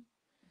bedroom.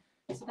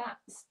 So that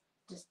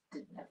just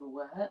didn't ever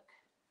work.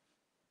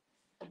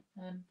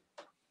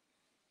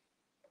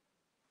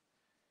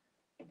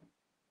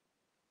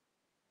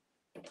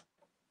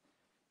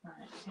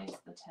 Right, here's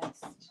the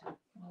test.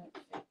 Will it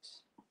fit?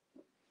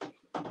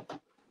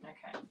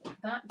 Okay,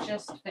 that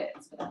just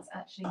fits, but that's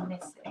actually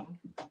missing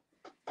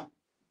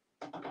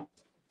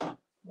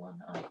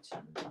one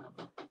item.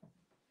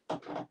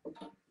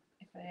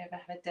 If I ever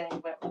have a day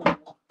where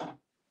all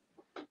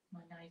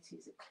my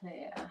nighties are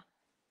clear.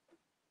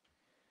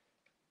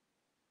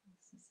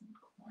 This isn't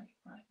quite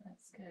right.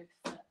 Let's go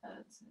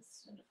thirds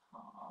instead of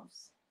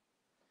halves.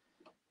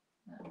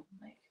 That will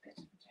make a bit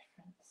of a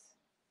difference.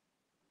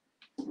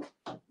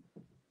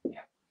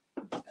 Yeah,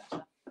 that's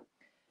better.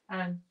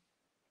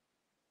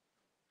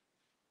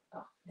 Oh,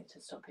 I need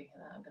to stop thinking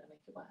that. I'm going to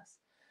make it worse.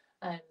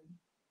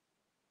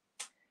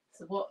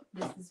 So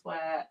this is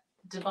where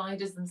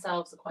dividers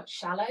themselves are quite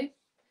shallow.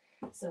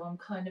 So I'm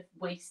kind of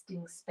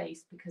wasting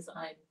space because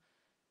I'm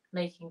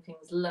making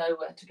things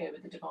lower to go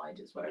with the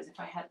dividers. Whereas if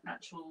I had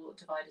actual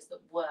dividers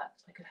that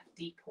worked, I could have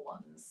deeper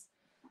ones.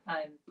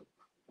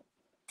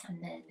 And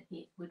then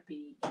it would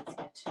be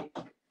easier to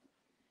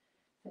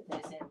put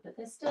those in. But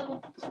there's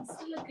still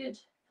a good,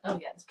 oh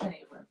yeah, there's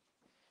plenty of room.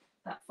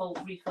 That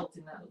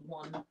refolding that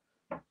one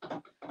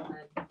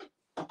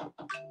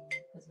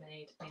has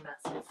made a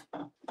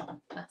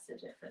massive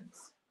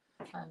difference.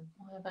 Why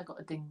have I got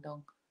a ding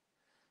dong?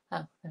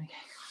 Oh, there we go.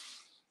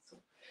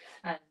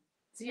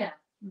 So yeah,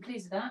 I'm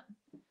pleased with that.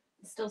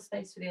 There's still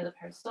space for the other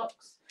pair of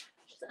socks,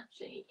 which is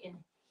actually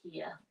in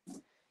here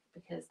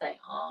because they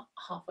are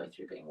halfway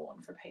through being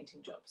worn for a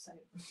painting job, so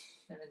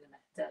they're in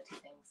the dirty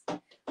things.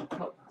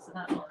 Cool. So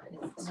that one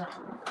is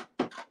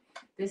done.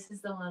 This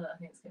is the one that I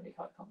think is going to be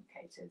quite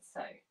complicated,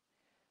 so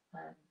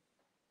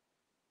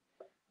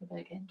we'll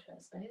better get into it,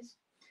 I suppose.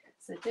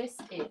 So this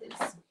is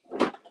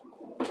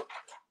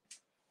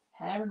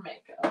hair and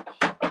makeup,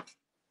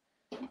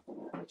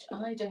 which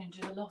I don't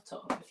do a lot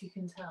of. If you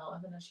can tell, I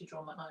haven't actually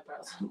drawn my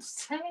eyebrows on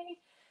today.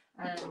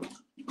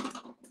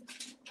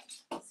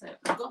 So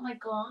I've got my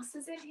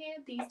glasses in here.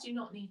 These do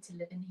not need to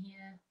live in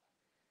here.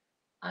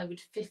 I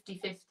would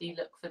 50-50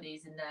 look for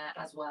these in there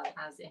as well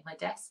as in my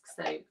desk.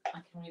 So I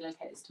can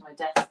relocate this to my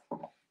desk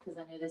because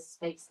I know there's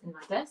space in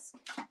my desk.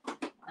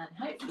 And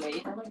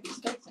hopefully there won't be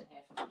space in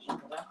here for much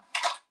longer.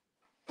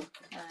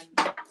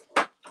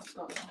 I've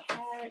got some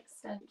hair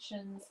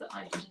extensions that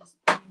I just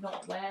do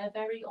not wear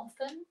very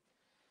often.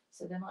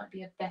 So there might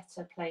be a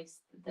better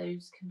place that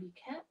those can be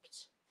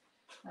kept.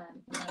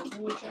 My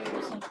wardrobe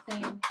or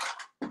something.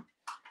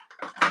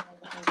 And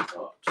I've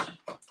got,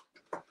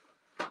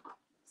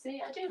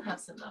 see, I do have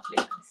some lovely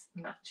nice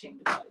matching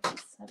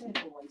devices. I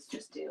don't always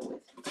just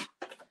deal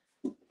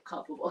with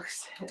cardboard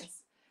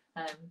boxes.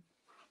 And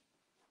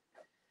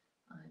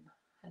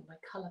my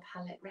colour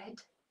palette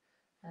red.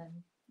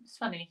 It's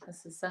funny,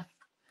 this is a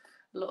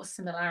lot of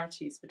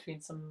similarities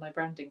between some of my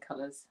branding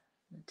colours.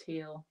 The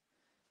teal,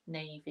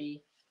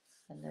 navy,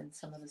 and then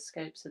some of the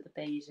scopes of the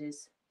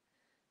beiges,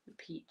 the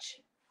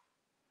peach.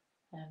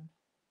 I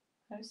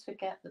always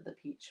forget that the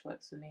peach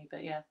works for me,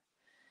 but yeah,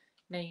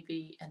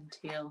 navy and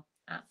teal,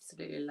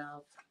 absolutely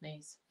love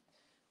these.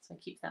 So I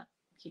keep that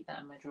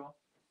in my drawer.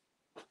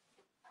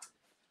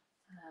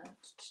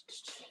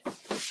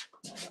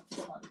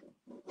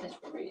 This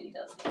really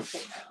does need to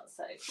clean out.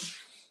 So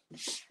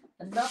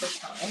another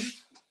time,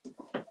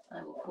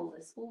 I will pull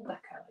this all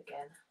back out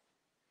again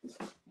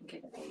and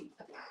give it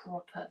a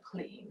proper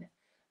clean.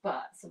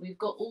 But so we've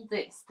got all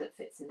this that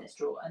fits in this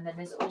drawer, and then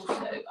there's also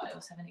I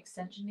also have an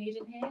extension lead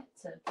in here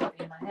to put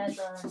in my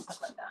hairdryer and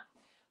stuff like that,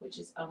 which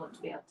is I want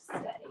to be able to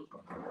stay.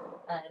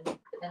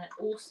 But then I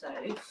also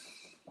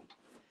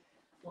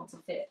want to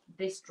fit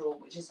this drawer,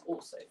 which is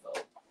also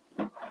full.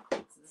 So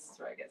this is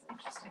where it gets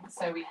interesting.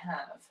 So we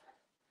have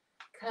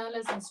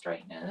curlers and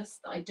straighteners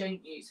that I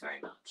don't use very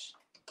much.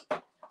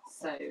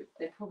 So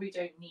they probably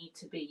don't need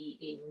to be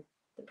in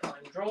the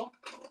prime drawer.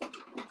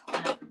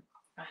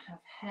 I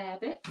have hair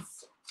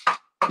bits.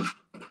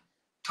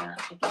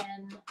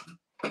 Again,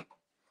 I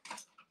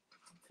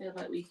feel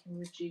like we can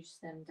reduce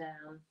them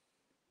down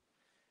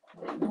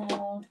a bit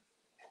more.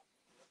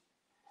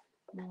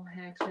 More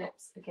hair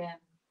clips, again,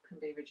 can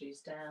be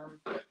reduced down.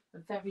 A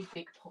very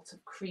big pot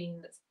of cream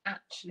that's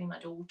actually my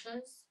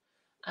daughter's.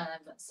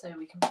 So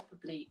we can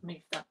probably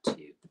move that to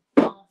the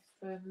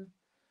bathroom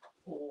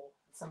or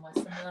somewhere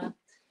similar.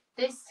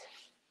 This,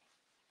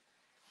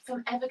 if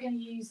I'm ever going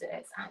to use it,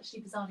 it's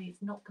actually bizarrely,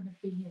 it's not going to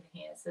be in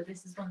here. So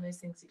this is one of those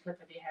things you clip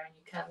over your hair and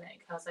you curl it,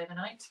 it curls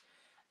overnight.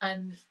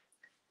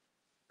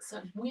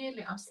 So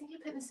weirdly, I was thinking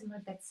of putting this in my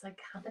bedside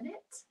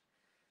cabinet,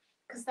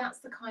 because that's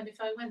the kind,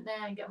 if I went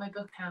there and get my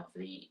book out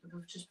for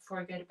just before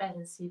I go to bed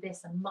and see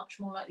this, I'm much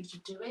more likely to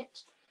do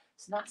it.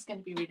 So that's going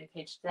to be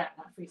relocated there,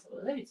 and that frees up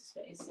loads of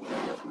space. We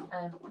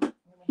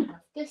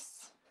have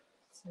this.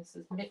 So this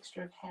is a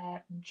mixture of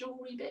hair and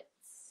jewellery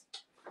bits.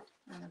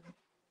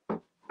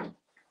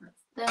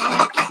 That's there.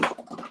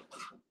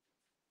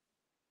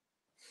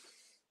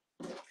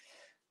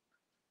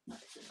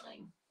 That's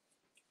annoying.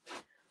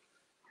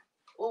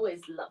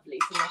 Always lovely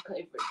to knock over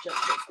a jug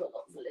that's got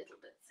lots of little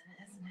bits in it,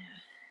 isn't it?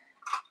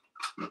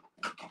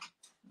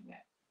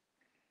 Yeah.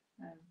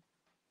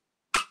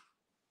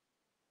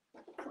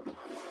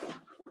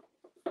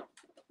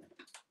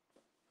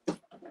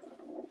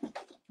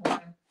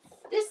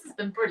 This has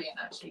been brilliant,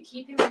 actually,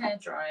 keeping the hair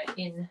dryer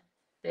in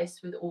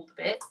this with all the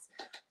bits,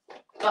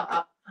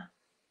 but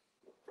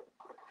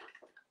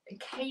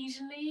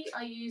occasionally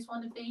I use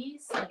one of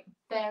these, like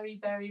very,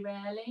 very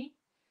rarely.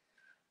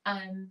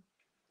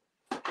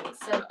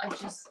 So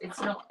it's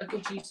not a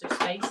good use of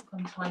space if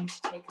I'm trying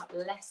to take up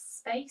less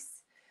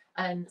space.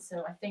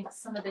 So I think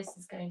some of this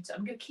is I'm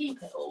going to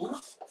keep it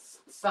all,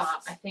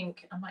 but I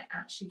think I might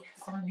actually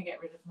finally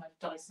get rid of my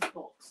Dyson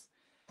box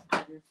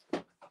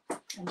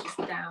and just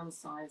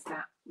downsize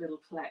that little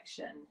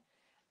collection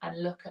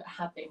and look at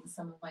having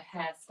some of my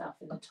hair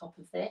stuff in the top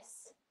of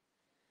this.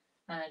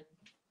 And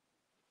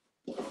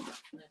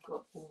I've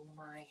got all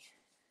my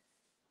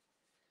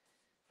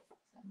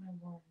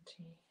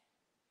warranty.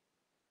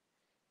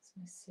 It's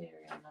my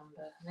serial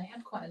number. And they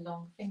have quite a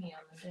long thingy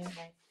on them, don't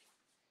they?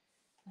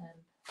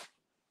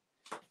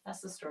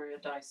 That's the story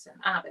of Dyson.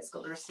 But it's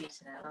got the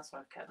receipt in it. That's why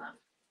I've kept that.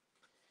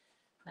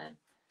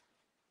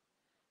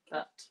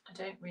 But I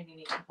don't really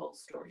need the whole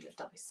story of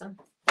Dyson.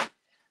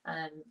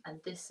 And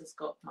this has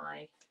got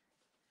my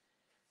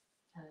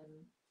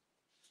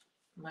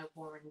my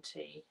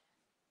warranty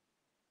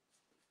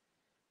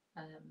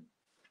and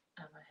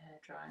my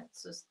hairdryer.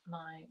 It's just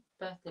my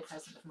birthday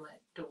present for my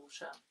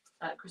daughter,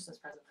 Christmas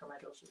present for my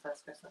daughter's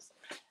first Christmas.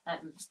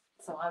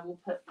 So I will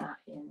put that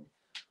in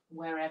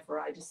wherever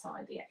I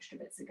decide the extra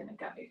bits are going to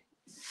go. I'll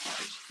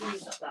just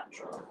use up that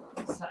drawer.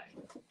 So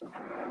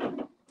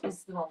this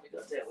is the one we've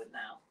got to deal with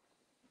now.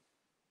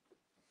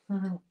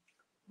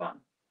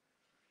 Fun.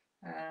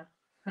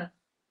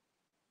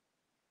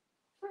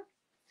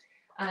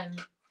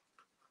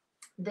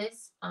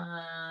 This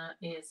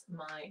is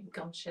my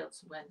gum shield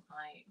when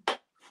I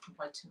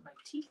whiten my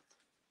teeth.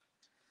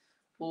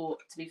 Or,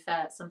 to be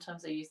fair,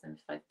 sometimes I use them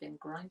if I've been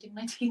grinding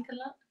my teeth a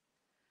lot.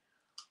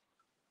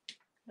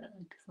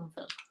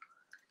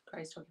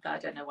 Crazy talking about. I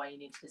don't know why you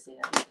need to see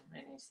that. You didn't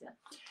really need to see that.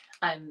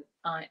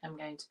 I am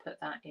going to put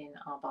that in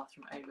our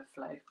bathroom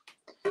overflow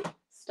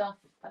stuff.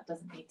 That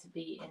doesn't need to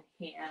be in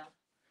here.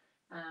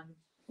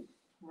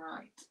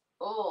 Right.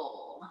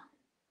 Oh,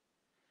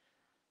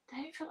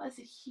 don't feel like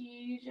there's a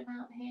huge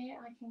amount here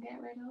I can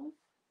get rid of.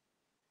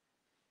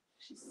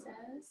 She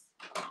says.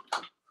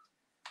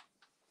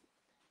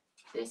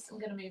 This I'm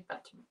going to move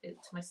back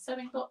to my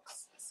sewing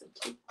box. It's a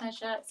tape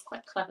measure. It's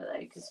quite clever though,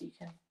 because you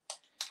can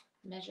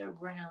measure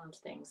around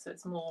things. So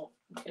it's more,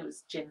 it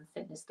was gym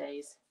fitness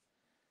days.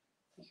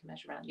 You can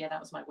measure around. Yeah, that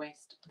was my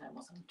waist. No, it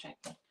wasn't. I'm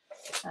joking.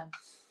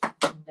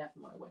 Never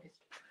my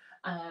waist.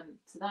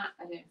 So that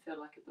I don't feel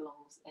like it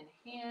belongs in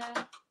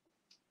here.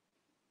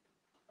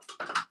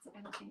 Is there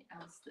anything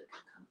else that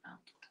can come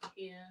out of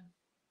here?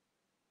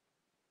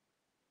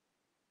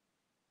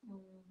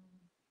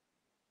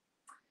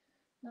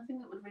 Nothing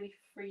that would really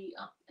free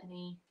up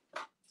any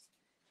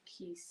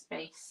key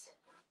space.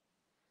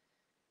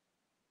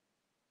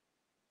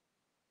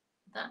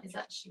 That is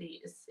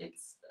actually,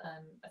 it's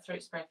a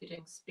throat spray if you're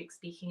doing big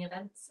speaking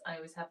events. I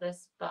always have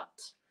this,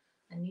 but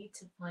I need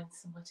to find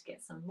somewhere to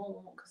get some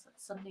more because that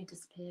suddenly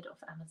disappeared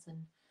off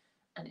Amazon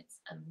and it's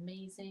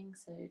amazing.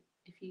 So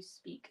if you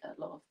speak at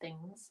a lot of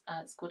things,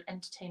 it's called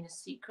Entertainer's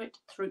Secret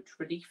Throat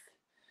Relief.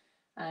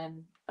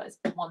 But it's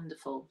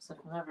wonderful. So if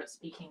I'm ever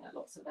speaking at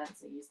lots of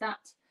events, I use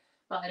that.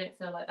 But I don't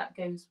feel like that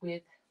goes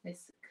with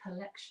this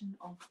collection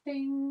of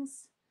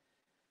things.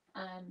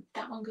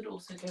 That one could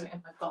also go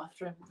in my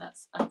bathroom.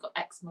 I've got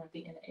eczema of the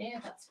inner ear.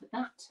 That's for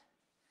that.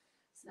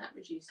 So that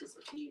reduces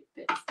a few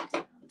bits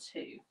down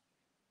too.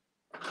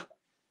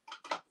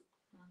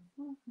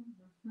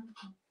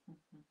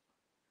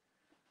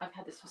 I've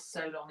had this for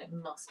so long, it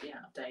must be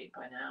out of date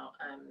by now,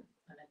 and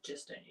I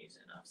just don't use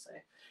it enough. So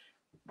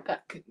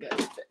that could go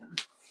with it.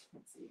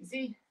 It's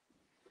easy.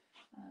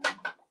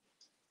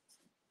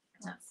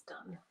 That's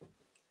done.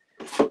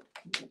 Can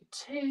do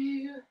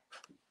two.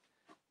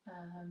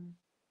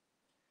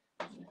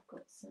 I've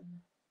got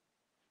some.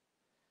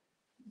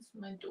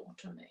 My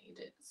daughter made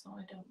it, so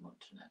I don't want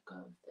to let go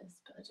of this,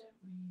 but I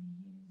don't really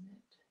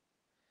use it.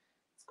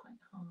 It's quite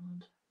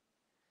hard.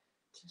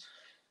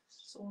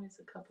 It's always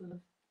a couple of.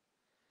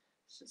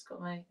 It's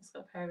got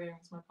a pair of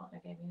earrings my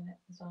partner gave me in it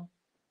as well.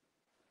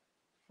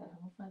 So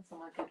we'll find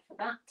somewhere good for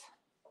that.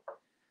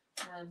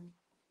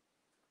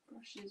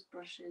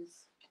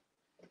 Brushes.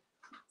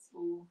 It's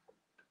all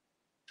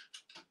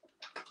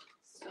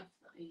stuff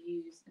that I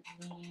use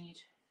and need.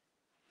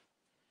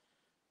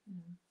 I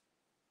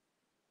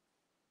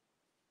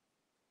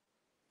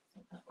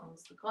think that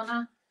one's the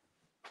corner.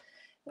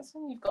 That's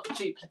when you've got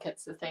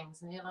duplicates of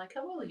things and you're like,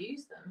 I will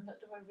use them, but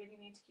do I really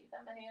need to keep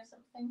that many or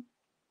something?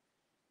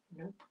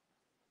 Nope.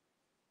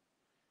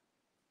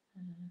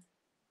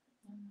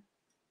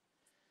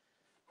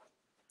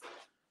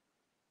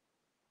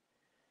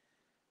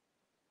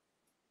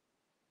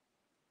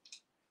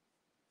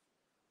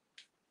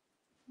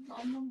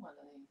 I'm on one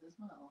of these as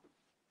well.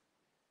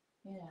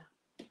 Yeah.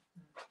 I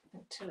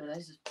think 2 of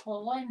those is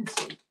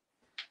plenty.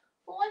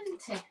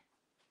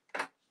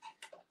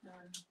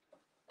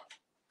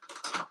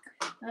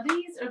 Now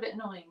these are a bit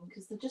annoying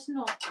because they're just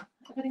not,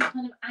 everything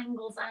kind of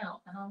angles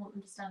out and I want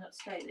them to stand up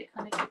straight. They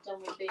kind of get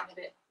done with being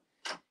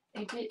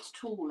a bit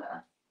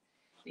taller.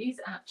 These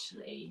are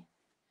actually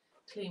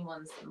clean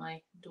ones that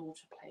my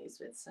daughter plays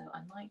with, so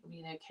I might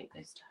relocate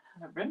those to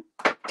her room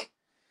so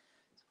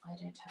I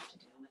don't have to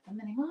deal with them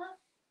anymore.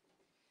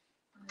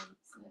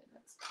 So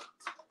let's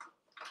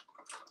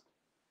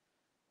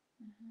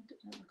put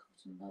the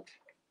cotton bud.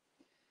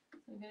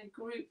 So I'm going to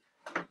group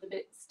the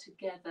bits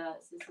together.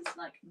 So this is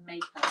like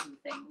makeup and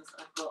things.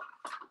 I've got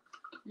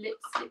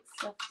lipstick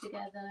stuff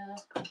together.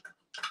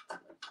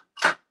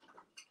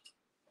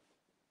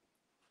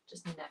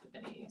 Just never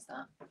going to use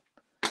that.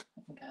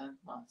 I can go,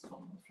 well, it's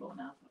falling on the floor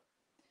now.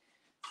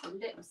 So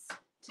lips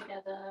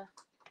together.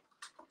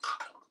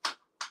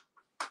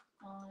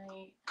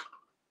 I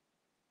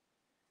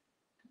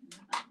don't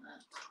know about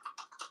that.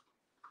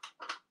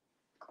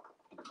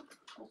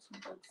 Cotton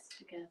buds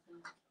together.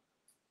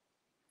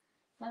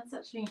 That's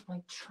actually my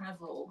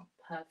travel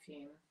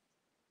perfume.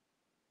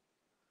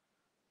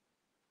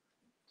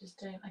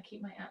 I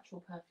keep my actual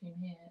perfume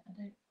here.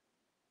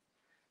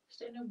 Just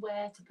don't know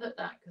where to put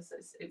that because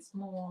it's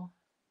more.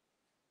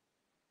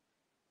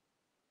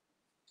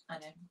 I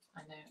know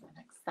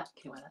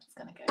exactly where that's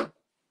going to go.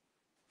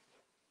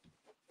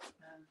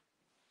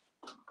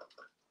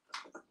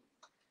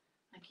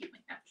 I keep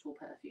my actual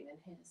perfume in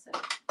here, so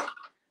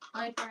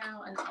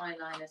eyebrow and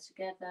eyeliner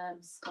together,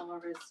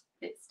 mascaras,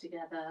 bits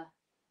together,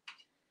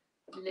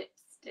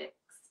 lipstick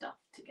stuff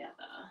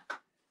together.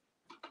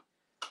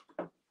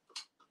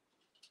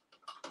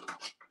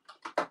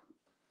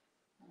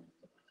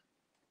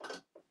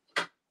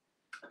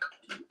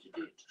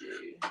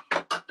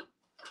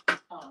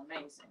 Oh,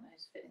 amazing,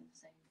 those fit in the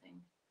same thing.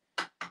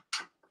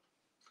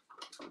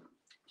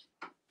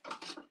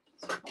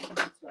 So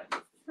right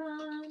in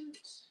front.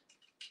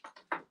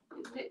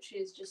 It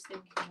literally is just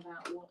thinking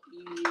about what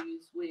you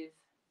use with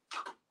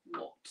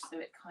what, so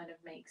it kind of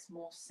makes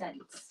more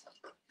sense.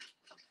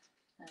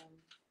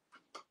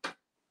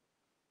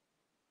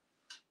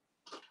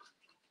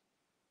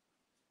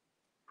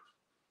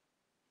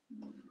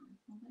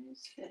 Will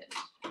those fit?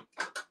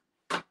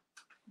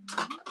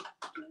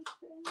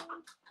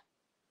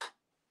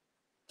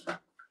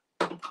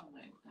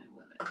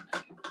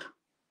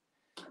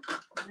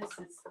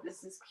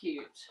 This is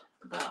cute,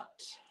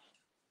 but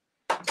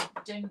I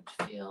don't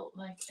feel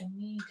like I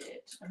need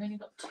it. I've only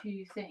got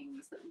 2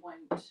 things that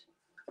won't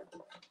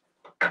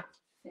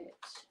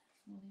fit.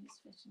 Will these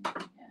fit in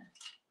here?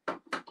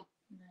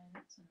 No,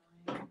 that's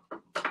annoying.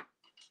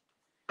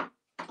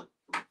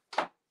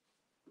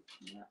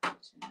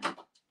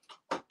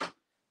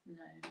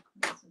 No,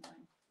 that's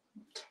annoying.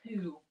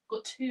 2.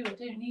 Got 2. I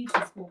don't need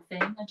this whole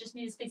thing. I just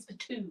need a space for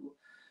 2.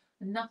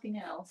 And nothing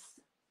else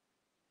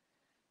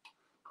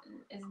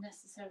is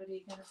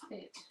necessarily going to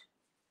fit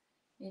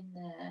in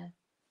there.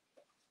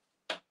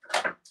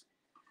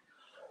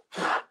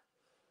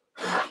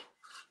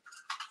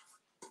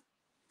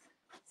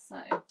 So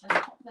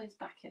let's pop those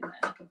back in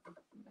there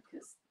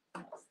because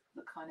that's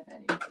the kind of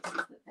only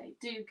places that they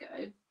do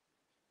go.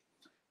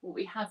 What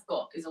we have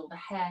got is all the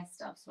hair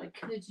stuff, so I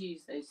could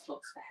use those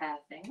slots for hair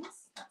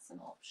things. That's an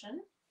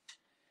option.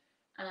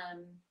 That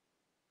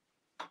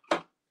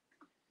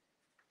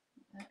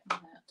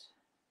and that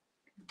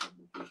can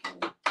probably go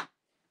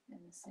in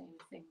the same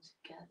thing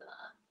together.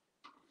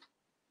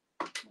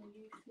 Will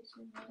you fit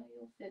in there?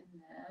 You'll fit in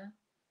there.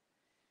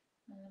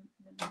 And then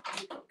what have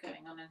we got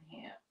going on in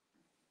here?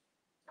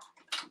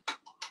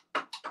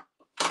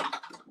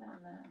 Down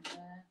there and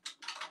there.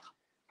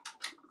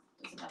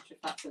 Doesn't matter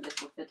if that's a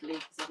little fiddly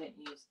because I don't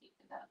use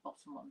that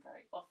bottom one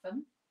very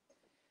often.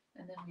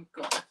 And then we've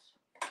got,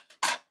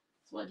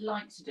 so what I'd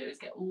like to do is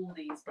get all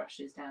these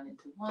brushes down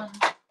into one,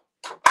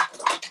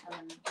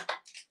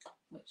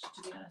 which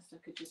to be honest I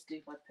could just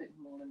do by putting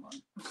them all in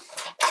one.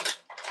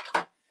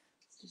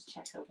 Let's just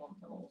check I want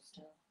them all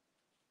still.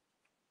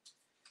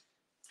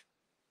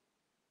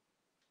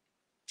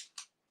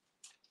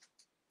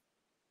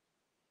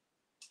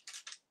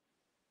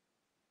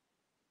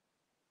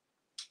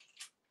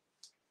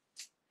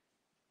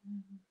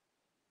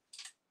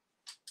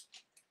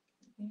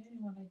 The only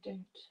one I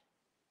don't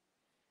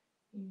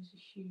use a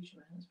huge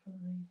amount is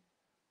probably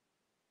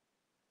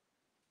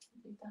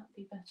Would that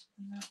be better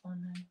than that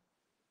one? No.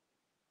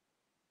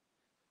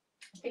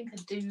 I think I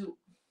do.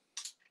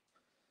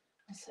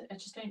 I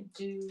just don't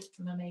do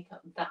my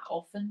makeup that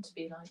often to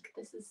be like,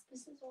 this is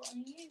what I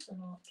use or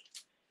not.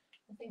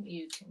 I think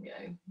you can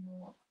go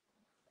more.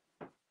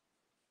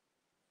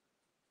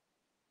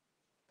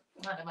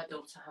 I let my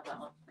daughter have that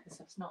on because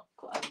I've not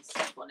got any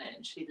stuff on it,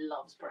 and she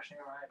loves brushing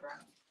her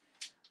eyebrow.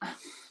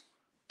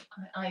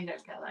 I don't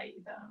get that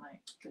either,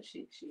 but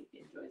she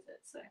enjoys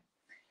it. So,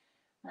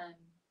 then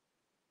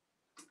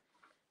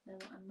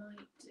what I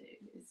might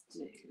do is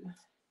do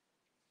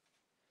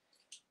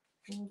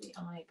all the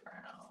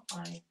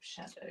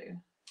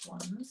eyeshadow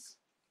ones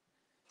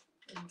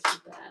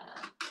into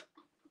there,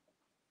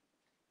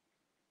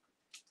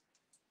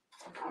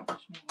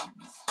 which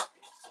means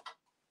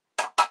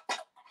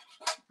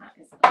that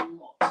is a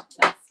lot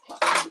less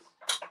cluttered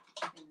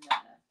in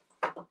there.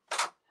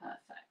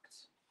 Perfect.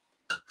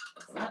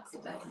 So that's a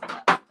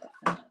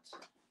definite.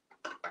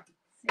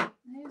 See,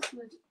 those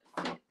would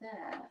fit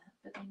there,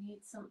 but they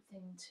need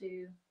something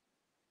to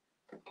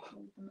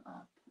hold them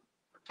up.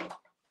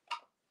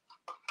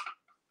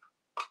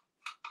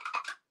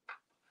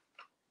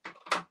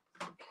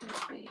 Could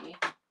be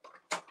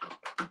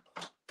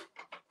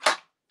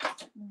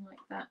something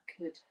like that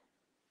could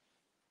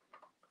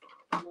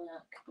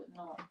work, but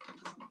not.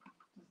 It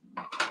doesn't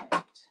look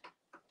right.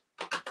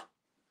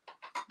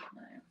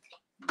 No,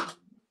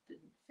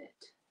 didn't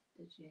fit.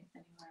 Did you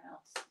anywhere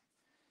else?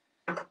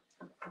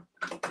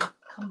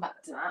 Come back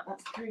to that.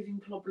 That's proving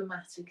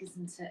problematic,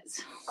 isn't it?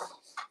 It's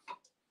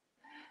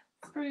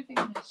proving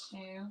an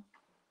issue.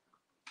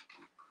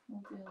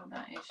 We'll deal with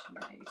that issue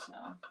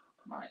later.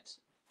 Right.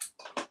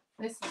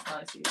 This is a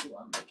nice easy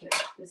one because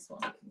this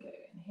one can go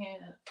in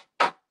here.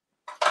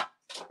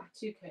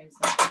 2 combs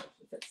that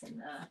fits in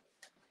there.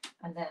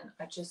 And then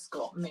I just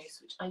got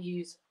mousse, which I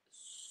use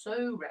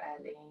so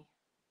rarely.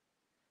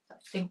 I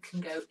think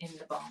can go in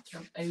the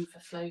bathroom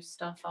overflow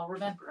stuff. I'll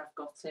remember I've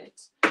got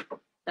it.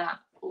 That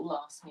will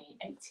last me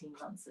 18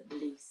 months at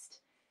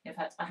least. In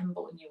fact, I haven't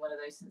bought a new one of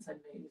those since I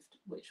moved,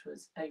 which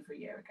was over a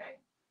year ago.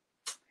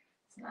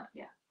 So that,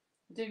 yeah,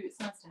 it's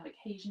nice to have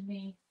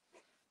occasionally,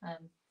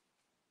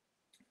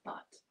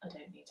 but I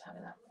don't need to have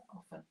it that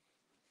often.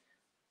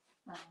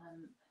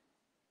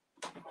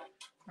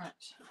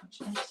 Right, I'll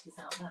just empties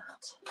out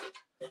that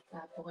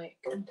bad boy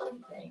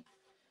completely.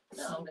 I don't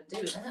know what I'm going to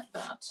do with it,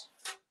 but I'm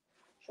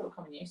sure it'll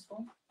come in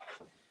useful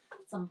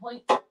at some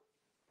point.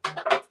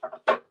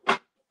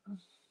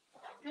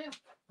 Yeah.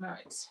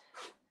 Right,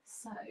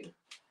 so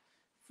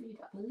freed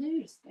up a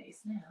load of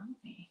space now, haven't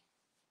we?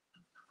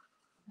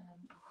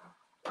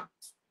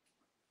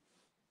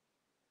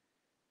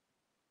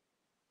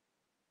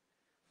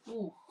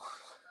 Ooh.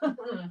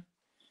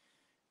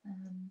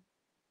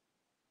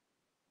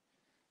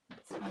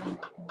 Let's find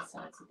the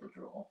insides of the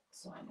drawer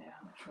so I know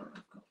how much room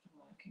I've got I'm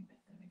working with.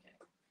 There we go.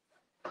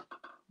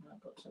 And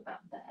I've got to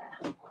about there.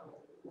 So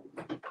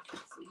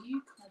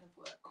you kind of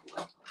work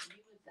well.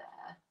 You were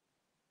there.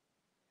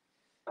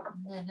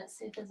 And then let's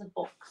see if there's a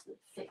box that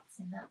fits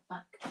in that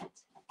back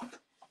bit.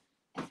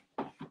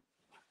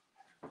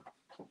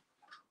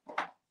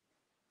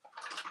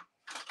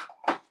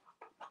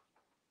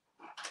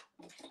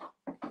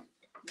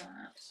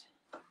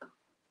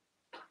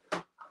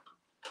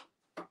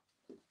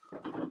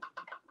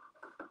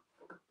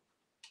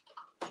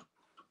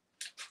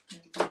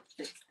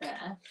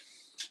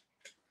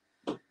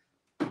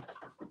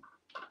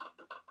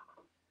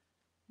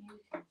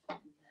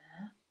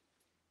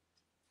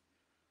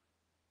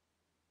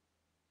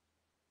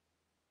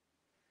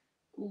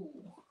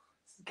 Ooh,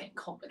 this is getting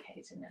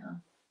complicated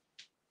now.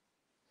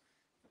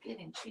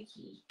 Getting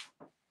tricky.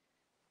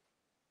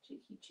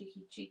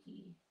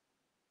 Tricky.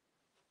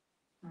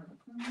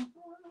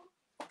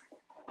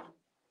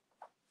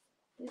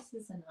 This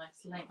is a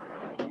nice length.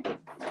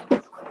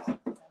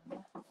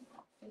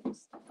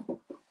 Is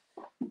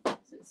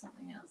it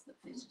something else that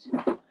fitted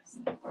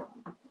nicely?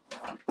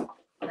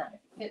 No,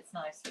 it's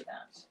nice with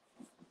that.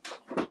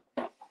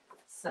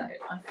 So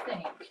I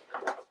think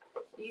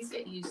these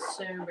get used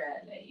so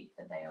rarely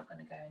that they are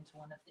going to go into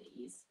one of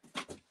these,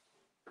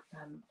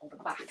 or the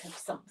back of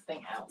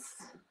something else.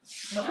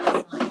 Not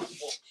decided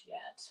what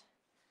yet.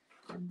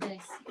 And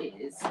this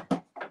is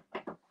a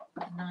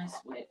nice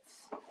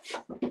width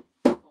for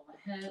my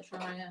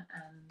hairdryer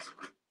and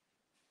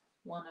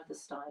one of the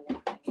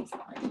styling things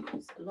that I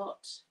use a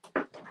lot.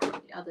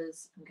 The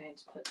others I'm going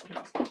to put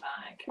into the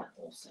bag and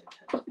also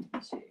put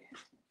into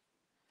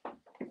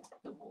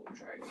the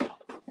wardrobe.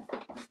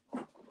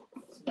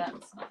 So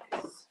that's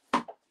nice.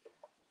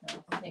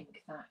 And I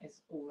think that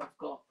is all I've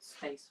got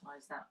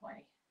space-wise that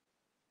way.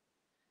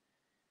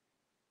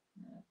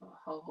 I've got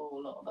a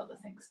whole lot of other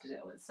things to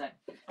deal with. So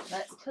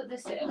let's put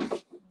this in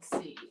and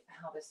see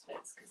how this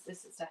fits, because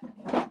this is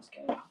definitely going to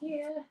go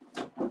here.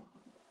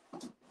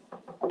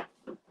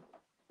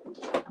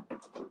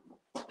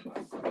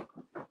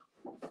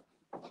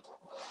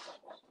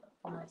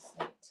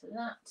 Nicely to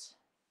that.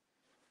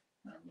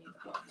 And you've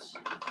got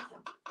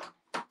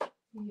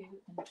you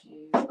and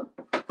you.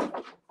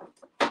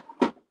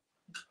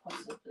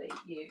 possibly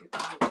you in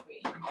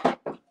between.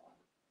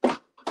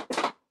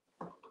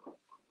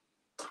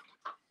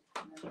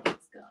 And then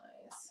these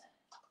guys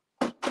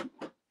are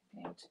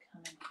going to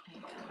come in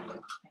here, I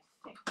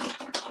think.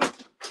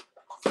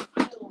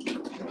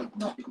 Still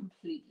not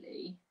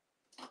completely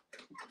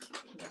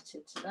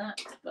committed to that,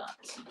 but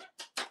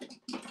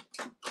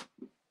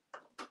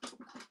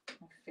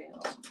I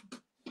feel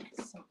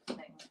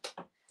something.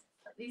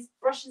 These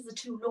brushes are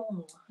too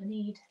long. I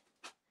need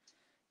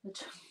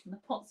the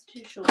pots are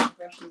too short, the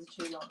brushes are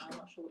too long. I'm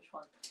not sure which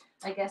one.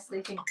 I guess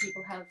they think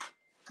people have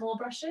more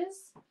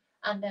brushes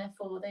and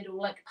therefore they'd all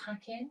like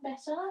pack in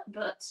better,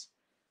 but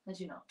they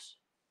do not.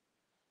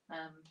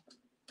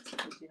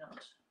 They do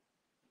not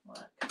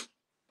work.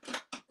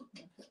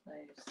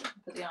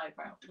 Put the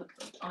eyebrow, the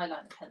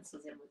eyeliner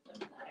pencils in with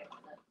them now,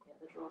 and then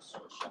the drawer's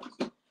still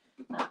shut.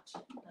 That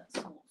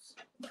sorts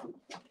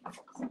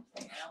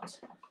something out.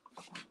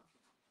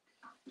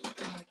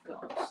 I've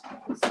got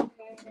this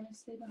okay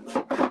nicely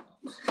behind,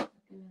 not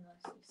going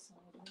nicely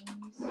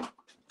sideways.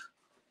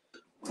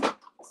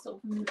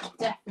 Sort of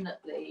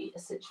definitely a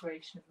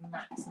situation of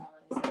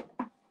maximising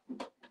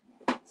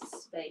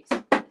space for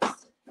this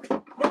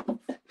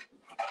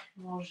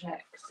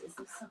project. Is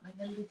there something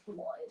a little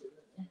wider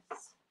than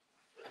this?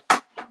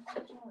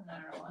 Or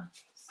narrower,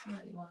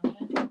 slightly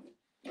wider.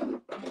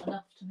 Not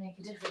enough to make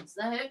a difference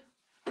though.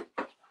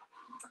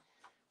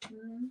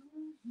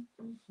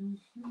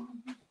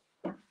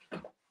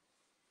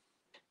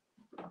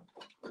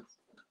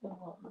 What I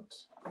want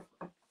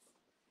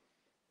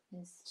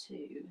is to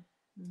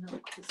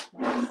milk this place.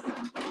 I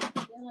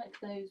feel like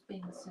those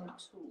being so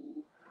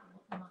tall,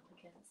 put them up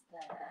against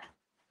there.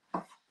 I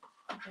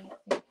don't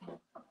think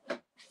it'll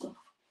fit.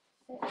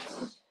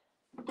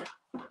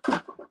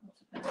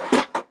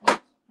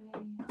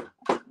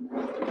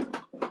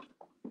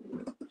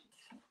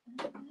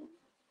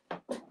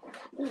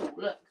 Oh,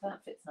 look, that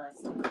fits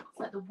nicely. It's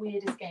like the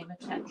weirdest game of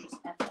Tetris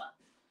ever.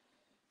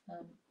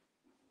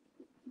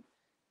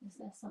 Is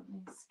there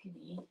something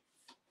skinny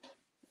that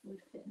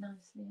would fit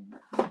nicely in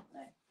that?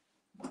 No.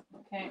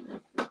 Okay.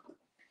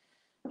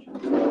 Try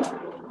and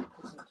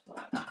put it into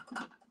work.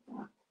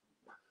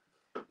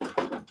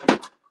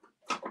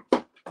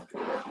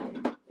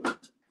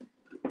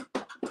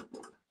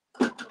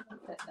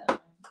 Doesn't fit there.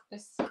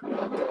 This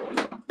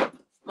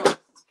box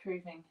is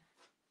proving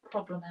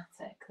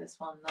problematic. This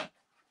one that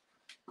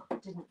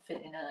didn't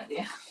fit in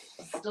earlier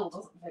still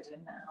doesn't fit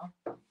in now.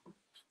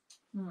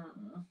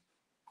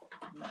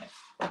 No,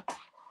 I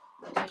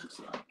don't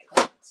like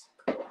that.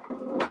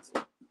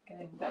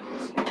 Going back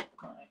to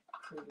my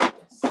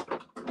previous plan.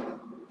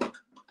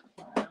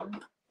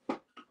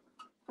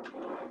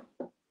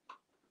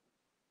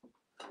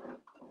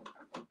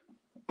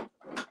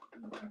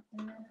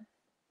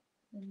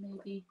 And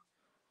maybe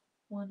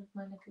one of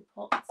my little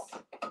pots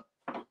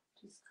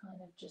just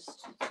kind of just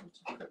sort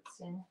of fits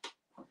in.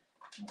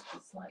 Makes a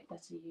slight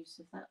better use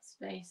of that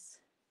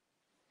space.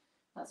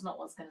 That's not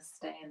what's going to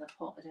stay in the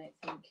pot, I don't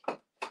think.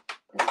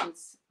 This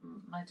was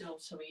my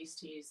daughter. We used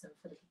to use them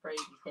for little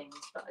braidey things,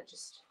 but I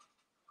just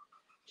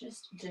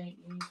don't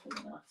use them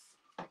enough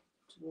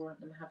to warrant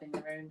them having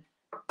their own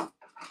pot.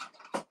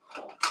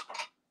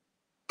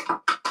 I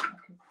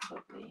can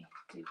probably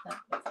do that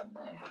with them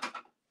though.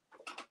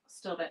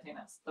 Still don't think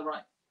that's the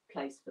right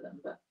place for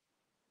them, but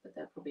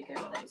they'll probably go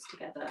with those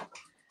together.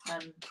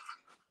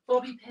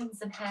 Bobby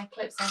pins and hair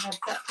clips I had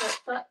separate,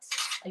 but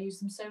I use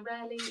them so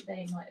rarely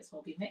they might as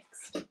well be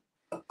mixed.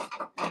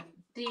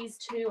 These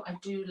two I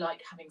do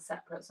like having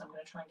separate, so I'm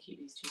going to try and keep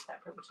these two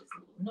separate, which is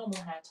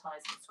normal hair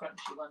ties and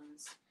scrunchy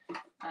ones.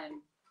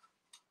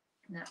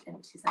 That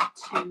empties out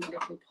two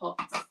little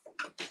pots.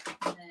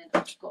 And then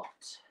I've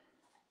got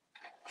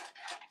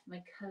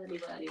my curly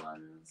whirly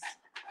ones.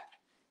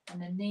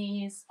 And then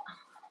these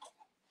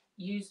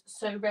use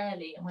so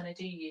rarely, and when I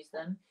do use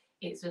them,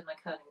 it's with my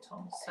curling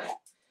tongs. So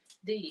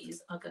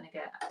these are going to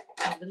get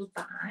a little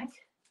bag.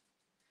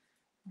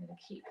 I'm going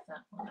to keep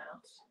that one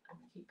out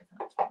and keep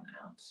that one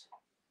out.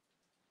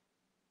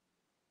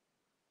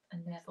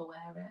 And never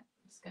wear it.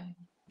 It's going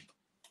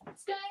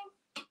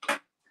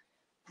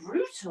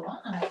brutal,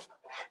 aren't I?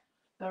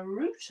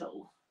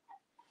 Brutal.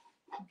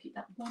 I'll keep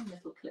that one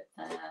little clip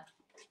there.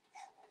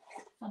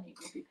 Funny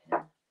bobby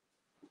pin.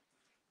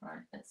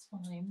 Right, let's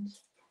find.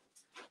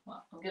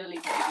 Well, I'm going to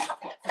leave it in the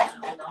pot for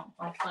now, and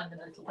I'll find them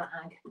a little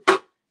bag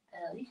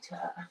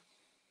later.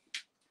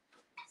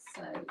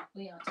 So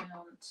we are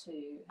down to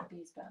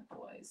these bad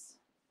boys.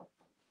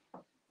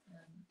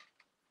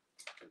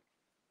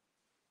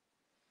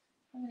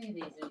 How many of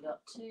these have we got?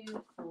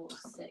 2, 4,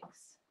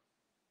 6.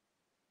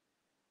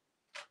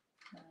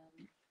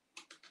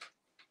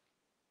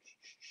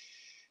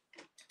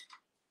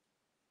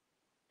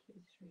 2,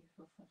 3,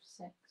 4, 5,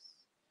 6.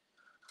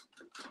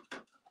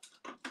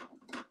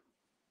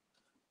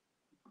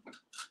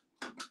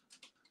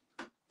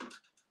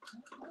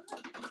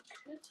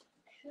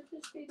 Could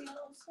this be the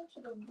answer to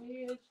the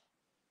weird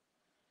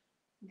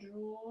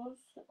drawers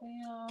that we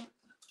are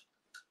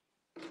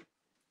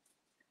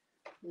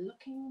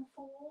looking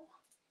for?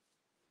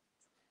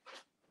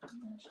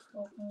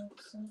 magical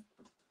also.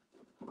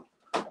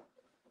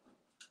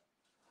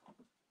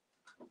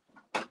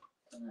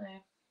 Don't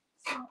know.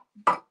 It's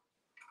not,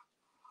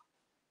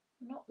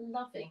 I'm not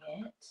loving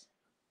it,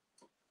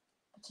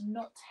 but I'm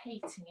not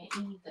hating it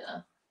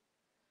either.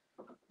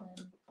 I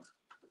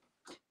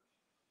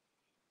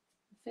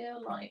feel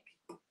like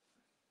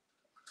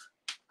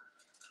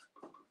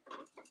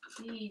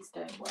these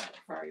don't work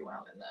very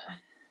well in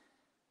there,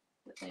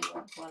 but they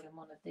work well in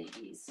one of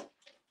these.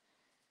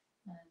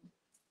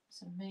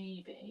 So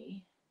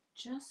maybe,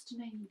 just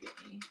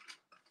maybe,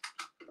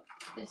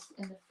 this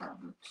in the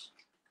front,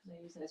 because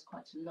I use those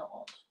quite a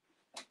lot,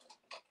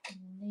 and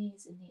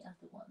these in the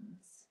other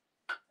ones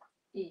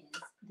is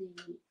the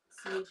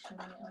solution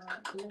we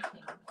are looking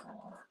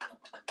for.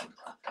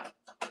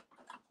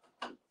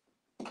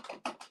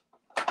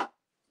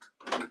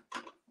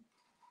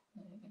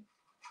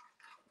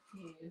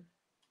 You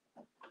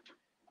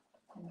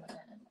in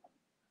there.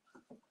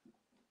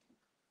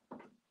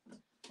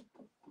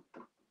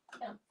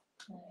 Yeah,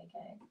 there we go.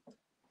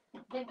 I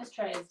think this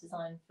tray is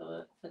designed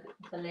for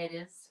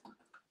ladies,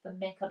 for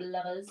makeup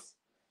lovers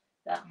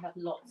that have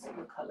lots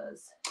of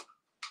colours.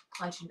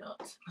 I do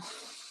not.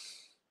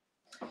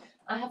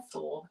 I have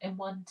 4 in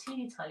one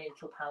teeny tiny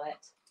little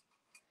palette,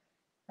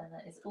 and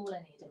that is all I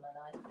need in my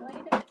life. Do I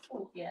need a bit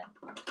more? Yeah.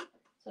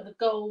 So the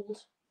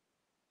gold,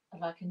 I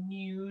like a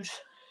nude,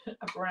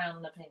 a brown,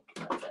 and a pink.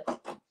 That's it.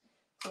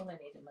 That's all I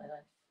need in my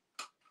life.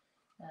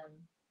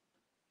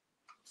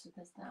 So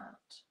there's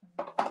that.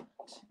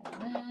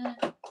 And there.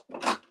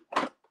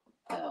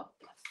 Oh,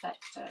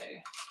 perfecto.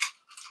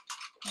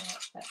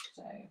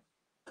 Perfecto.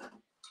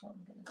 What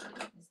I'm going to do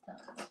is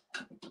that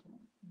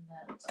and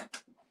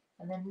that.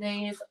 And then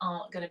these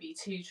aren't going to be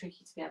too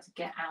tricky to be able to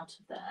get out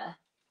of there,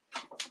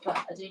 but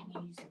I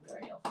don't use them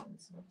very often,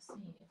 so we'll see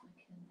if I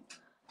can.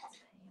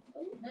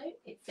 Oh no,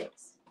 it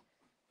fits.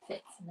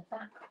 Fits in the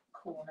back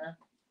corner,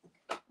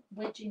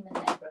 wedging the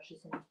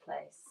hairbrushes into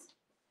place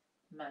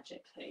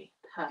magically.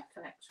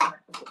 Perfect.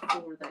 Right, I've got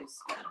 4 of those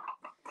spare.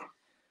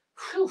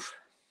 Whew.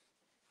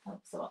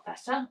 That's a lot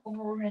better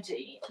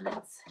already.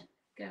 Let's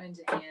go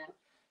into here.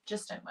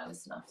 Just don't wear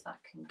this enough,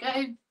 that can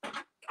go.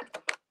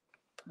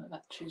 My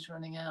battery's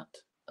running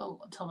out. Oh,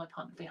 I told my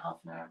partner it'd be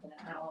half an hour, I've been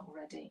an hour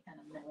already, and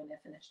I'm nowhere near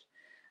finished.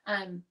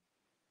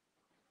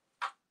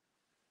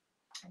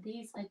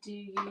 These I do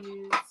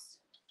use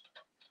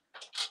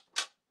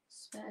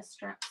spare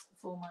straps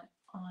for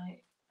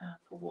my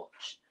Apple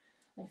Watch.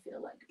 I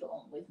feel like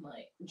along with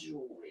my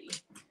jewellery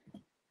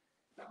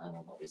that I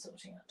will not be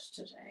sorting out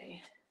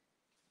today.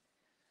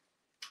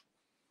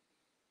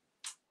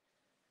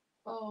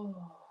 Oh,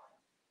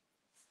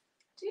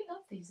 I do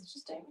love these. I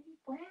just don't really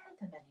wear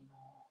them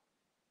anymore.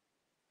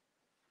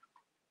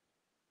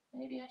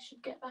 Maybe I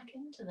should get back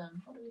into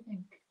them. What do we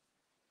think?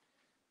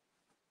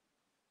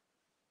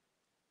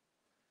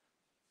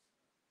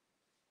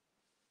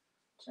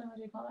 Do you know, I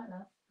do quite like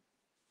that.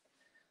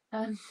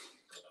 Haven't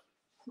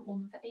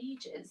worn them for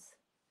ages.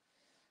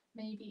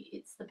 Maybe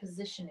it's the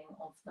positioning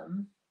of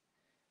them.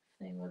 If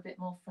they were a bit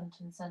more front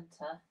and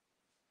centre,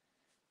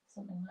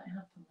 something might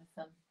happen with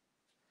them.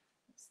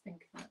 Let's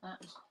think about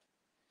that.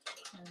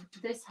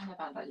 This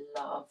hairband I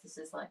love. This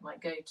is like my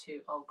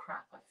go-to. Oh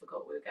crap, I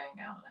forgot we were going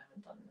out and I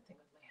haven't done anything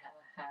with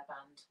my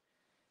hairband.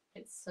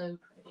 It's so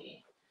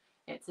pretty.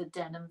 It's a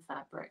denim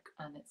fabric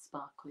and it's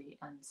sparkly,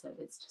 and so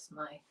it's just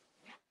my,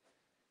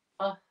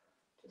 oh,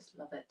 just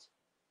love it.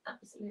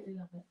 Absolutely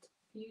love it.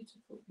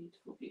 Beautiful,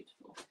 beautiful,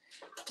 beautiful.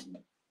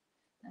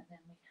 And then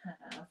we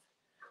have,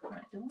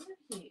 right, the one of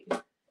you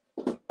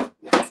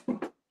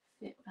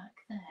fit back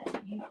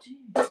there. You do.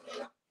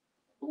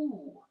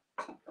 Ooh,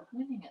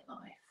 winning at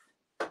life.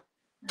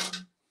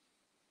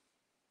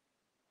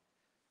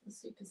 The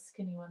super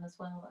skinny one as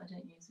well that I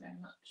don't use very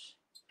much.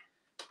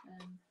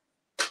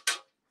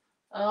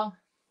 Oh, I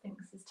think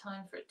this is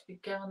time for it to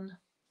be gone.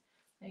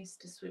 I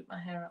used to swoop my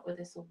hair out with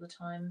this all the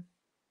time.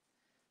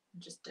 I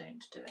just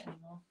don't do it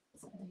anymore.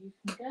 So you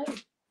can go.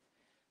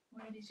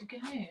 We're ready to go.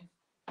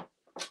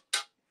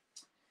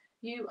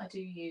 You I do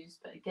use,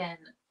 but again,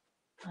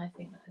 I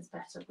think that is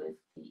better with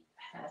the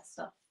hair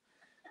stuff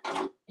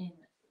in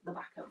the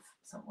back of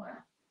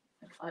somewhere.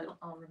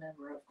 I'll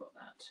remember I've got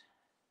that.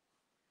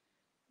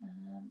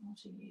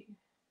 What are you?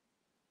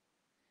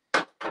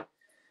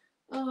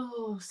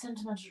 Oh,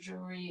 sentimental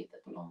jewellery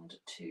that belonged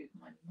to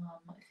my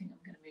mum. I think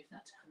I'm going to move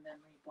that to her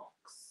memory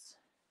box.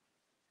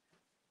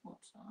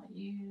 What are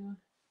you?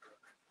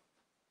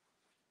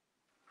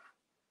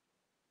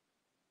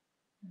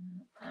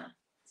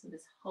 So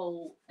this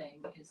whole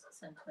thing is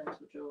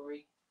sentimental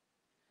jewellery.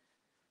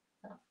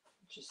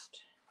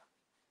 Just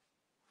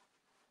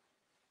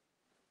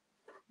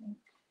think.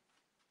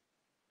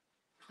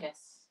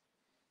 Yes.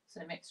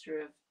 So a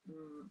mixture of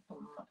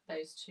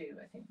those two.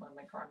 I think one of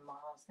my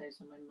grandma's, those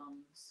are my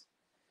mum's.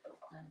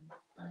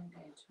 I'm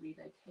going to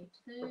relocate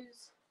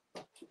those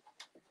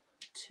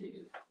to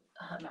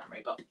her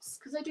memory box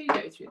because I do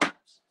go through that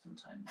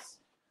sometimes.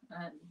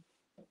 I'm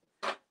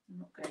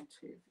not going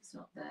to if it's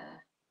not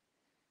there.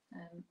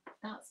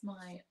 That's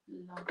my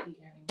lovely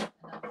earring, and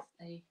that's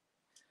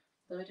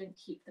the though I don't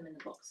keep them in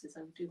the boxes.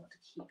 I do want to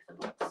keep the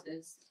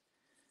boxes.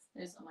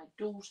 Those are my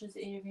daughter's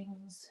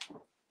earrings.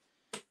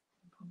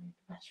 Probably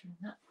better in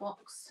that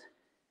box.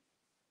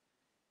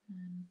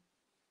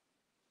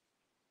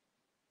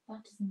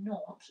 That is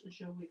not a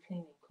jewellery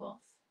cleaning cloth.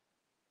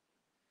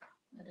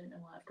 I don't know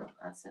why I've got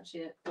that. That's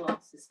actually a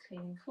glasses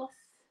cleaning cloth.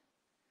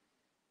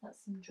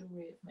 That's some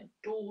jewellery of my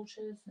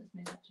daughter's. Let's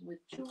move that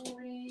with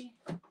jewellery.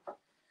 And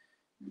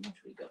what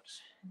have we got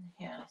in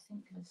here? I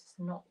think this is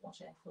not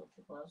what I thought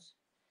it was.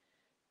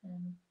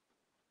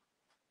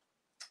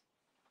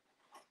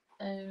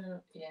 Oh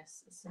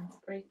yes, it's a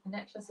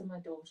necklace of my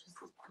daughter's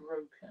that's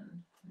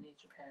broken,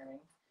 needs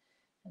repairing,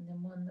 and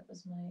then one that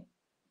was my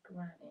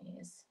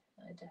granny's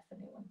that I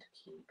definitely want to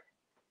keep.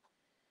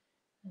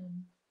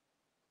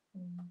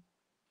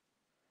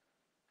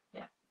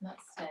 Yeah,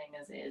 that's staying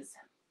as is.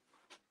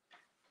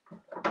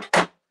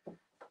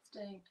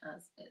 Staying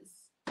as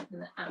is.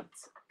 And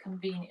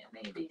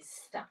conveniently these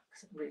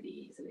stacks really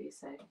easily,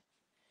 so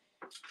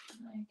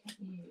can I get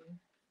you?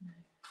 No.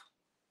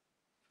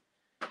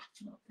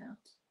 Not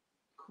without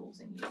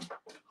causing you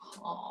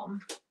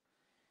harm,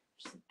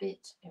 which is a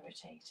bit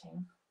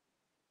irritating.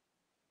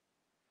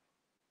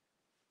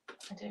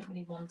 I don't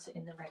really want it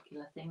in the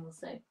regular things,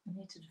 so I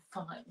need to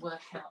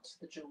work out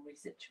the jewellery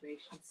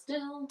situation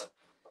still.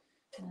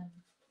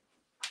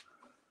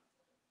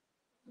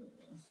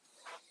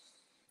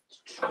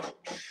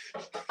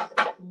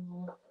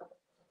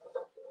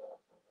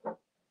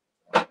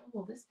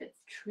 Oh, this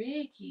bit's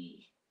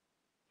tricky.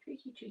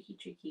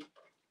 Tricky.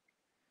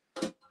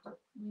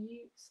 Will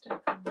you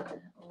step in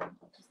there, or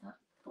does that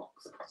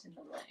box get in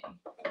the way?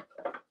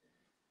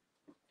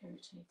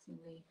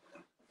 Irritatingly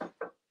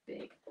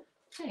big.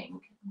 I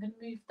think I'm going to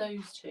move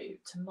those two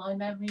to my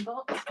memory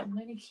box. I'm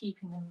only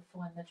keeping them for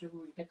when the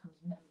jewellery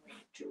becomes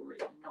memory jewellery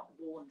and not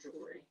worn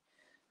jewellery.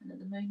 And at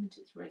the moment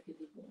it's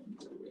regularly worn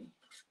jewellery,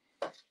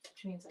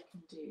 which means I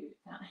can do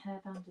that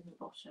hairband in the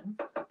bottom,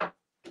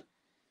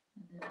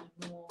 and then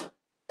the more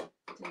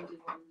daily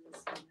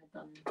ones and the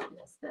bun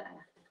bits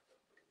there.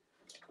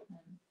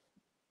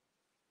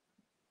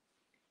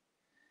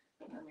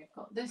 And then we've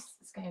got this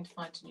that's going to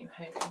find a new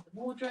home in the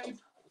wardrobe.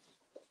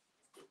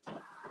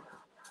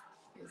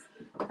 It's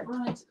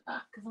right at the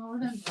back because I'll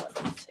remember I've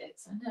got it.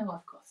 I know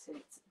I've got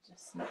it,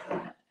 just not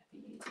there.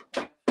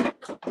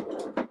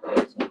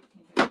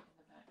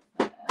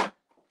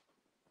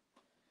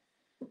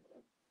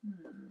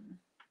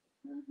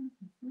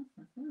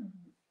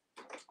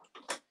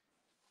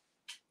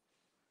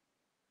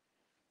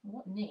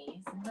 What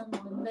needs? None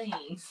of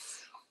these.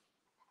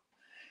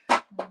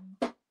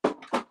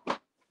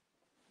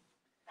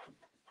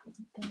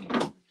 They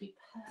would be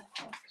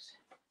perfect.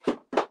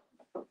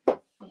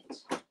 Fit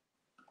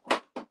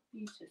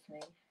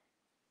beautifully.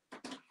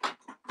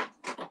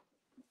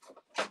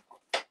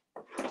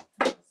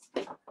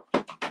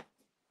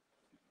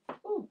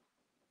 Oh,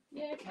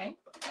 yeah, okay,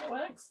 that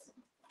works.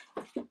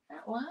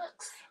 That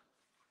works.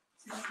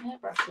 So my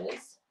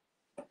hairbrushes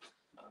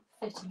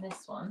fit in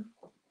this one.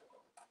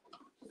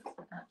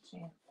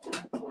 Actually, an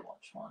Apple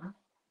Watch one.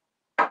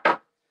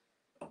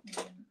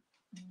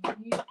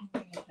 You can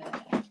bring it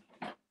there.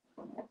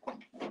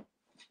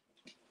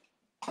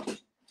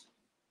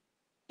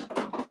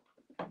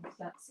 So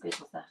that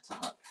squiggles that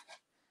up,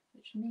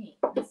 which means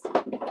I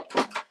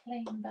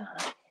claim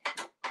back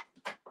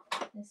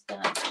this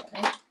bag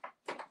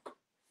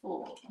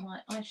for my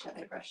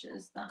eyeshadow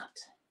brushes that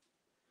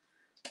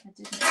I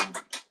didn't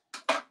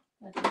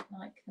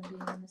like them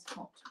being in this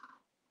pot.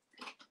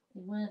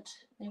 They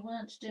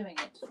weren't doing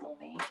it for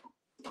me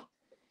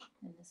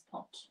in this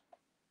pot.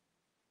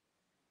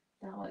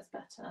 That works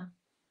better.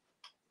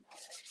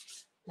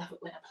 Love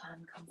it when a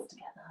plan comes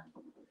together.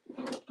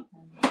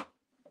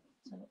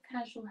 So I've got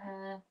casual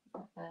hair,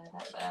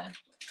 that there.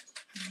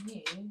 And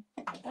you,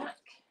 go back.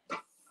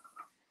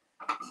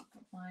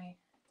 Got my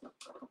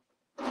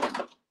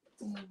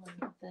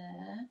one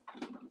there.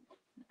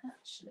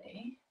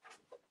 Actually,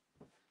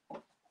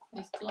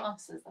 these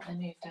glasses that I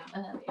moved out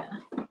earlier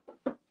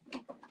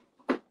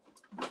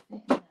fit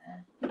in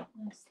there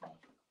nicely.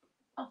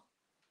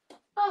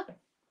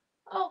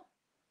 Oh,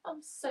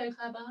 I'm so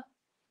clever.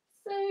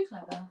 So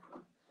clever.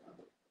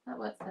 That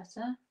works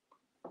better.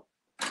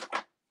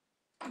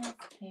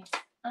 Masterpiece.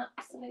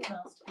 Absolute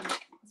masterpiece.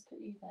 Let's put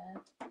you there.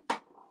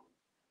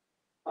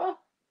 Oh,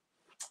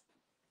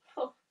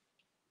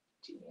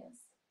 genius.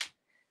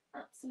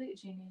 Absolute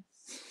genius.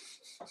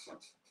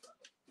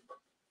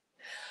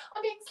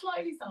 I'm being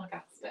slightly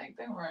sarcastic.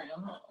 Don't worry,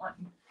 I'm not like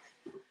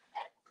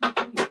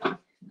completely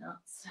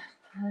nuts.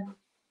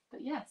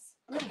 But yes,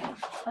 brilliant.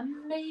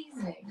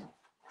 Amazing.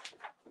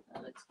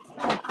 That looks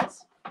great.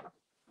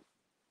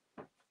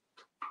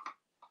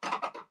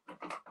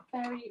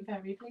 Very,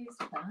 very pleased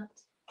with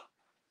that.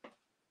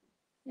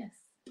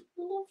 Yes,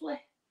 lovely.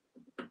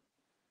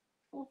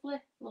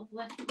 Lovely,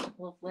 lovely,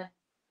 lovely,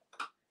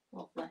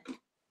 lovely,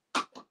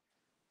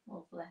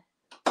 lovely.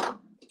 I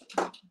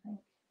think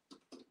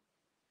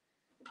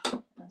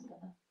that's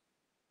better.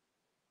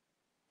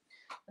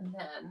 And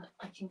then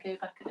I can go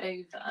back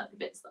over the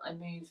bits that I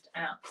moved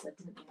out because I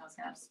didn't think I was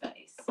going to have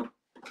space,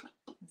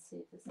 and see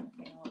if there's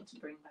anything I want to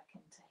bring back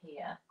into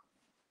here,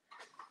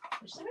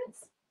 which there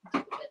is. The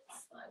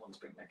bits that I want to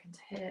bring back into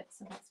here,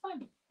 so that's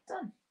fine.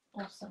 Done.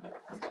 Awesome.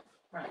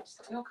 Right,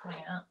 so you're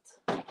coming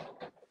out.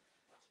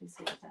 We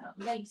see it out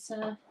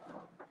later.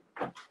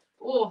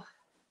 Oh,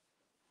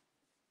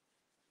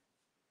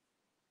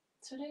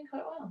 so we're doing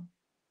quite well,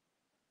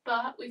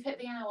 but we've hit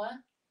the hour.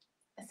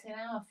 I see an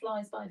hour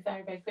flies by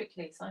very, very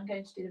quickly, so I'm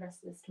going to do the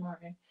rest of this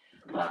tomorrow.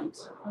 But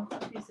I've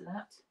got a piece of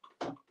that.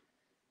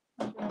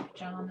 I've got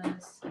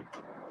pyjamas,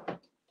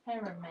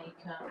 hair and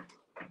makeup.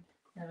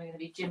 Then we're going to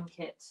be gym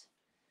kit,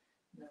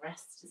 and the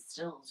rest is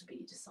still to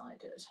be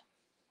decided.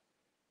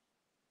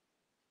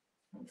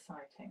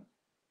 Exciting.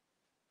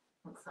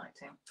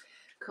 Exciting.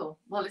 Cool.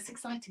 Well, it's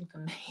exciting for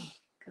me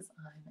because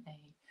I'm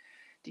a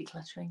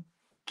decluttering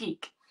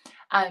geek.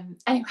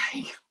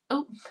 Anyway,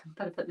 oh,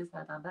 better put this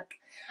hair down back.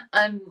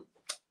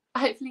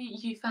 Hopefully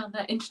you found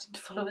that interesting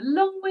to follow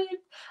along with.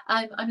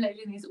 I'm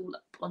loading these all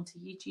up onto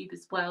YouTube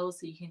as well,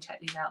 so you can check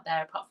these out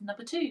there, apart from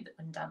number 2 that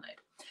wouldn't download.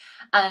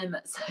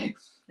 So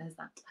there's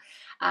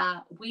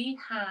that. We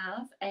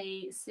have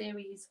a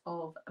series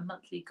of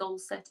monthly goal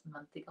setting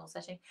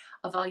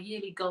of our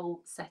yearly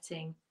goal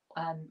setting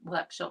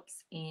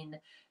workshops in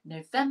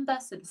November.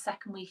 So the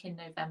second week in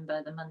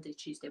November, the Monday,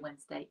 Tuesday,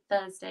 Wednesday,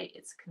 Thursday,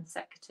 it's a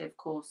consecutive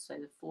course, so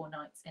the 4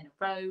 nights in a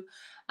row,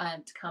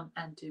 to come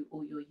and do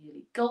all your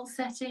yearly goal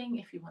setting.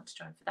 If you want to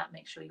join for that,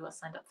 make sure you are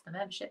signed up for the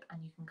membership,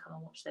 and you can come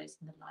and watch those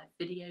in the live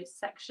videos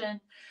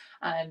section.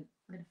 I'm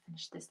going to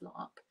finish this lot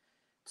up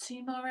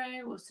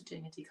tomorrow. We're also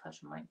doing a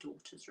declutter in my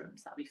daughter's room,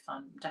 so that'll be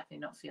fun. I'm definitely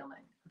not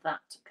filming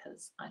that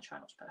because I try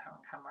not to put her on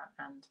camera,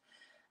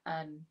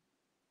 and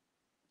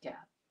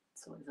yeah,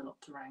 it's always a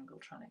lot to wrangle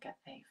trying to get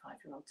a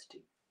 5-year-old to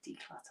do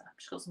declutter.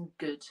 She's got some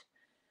good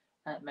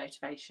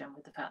motivation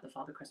with the fact that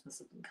Father Christmas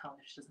doesn't come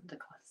if she doesn't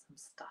declutter some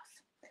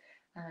stuff.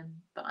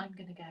 But I'm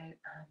going to go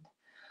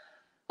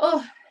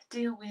and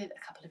deal with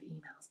a couple of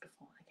emails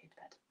before I go to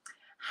bed.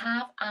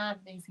 Have an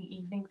amazing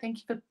evening. Thank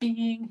you for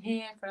being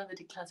here for another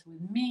declutter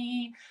with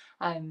me.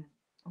 As you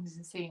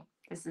can see,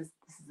 this is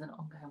an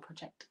ongoing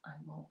project. I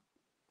will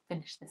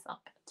finish this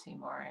up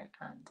tomorrow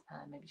and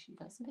maybe show you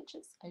guys some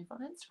pictures over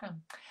on Instagram.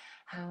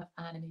 Have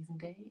an amazing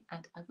day,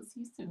 and I will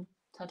see you soon.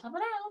 Ta-ta for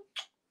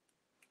now.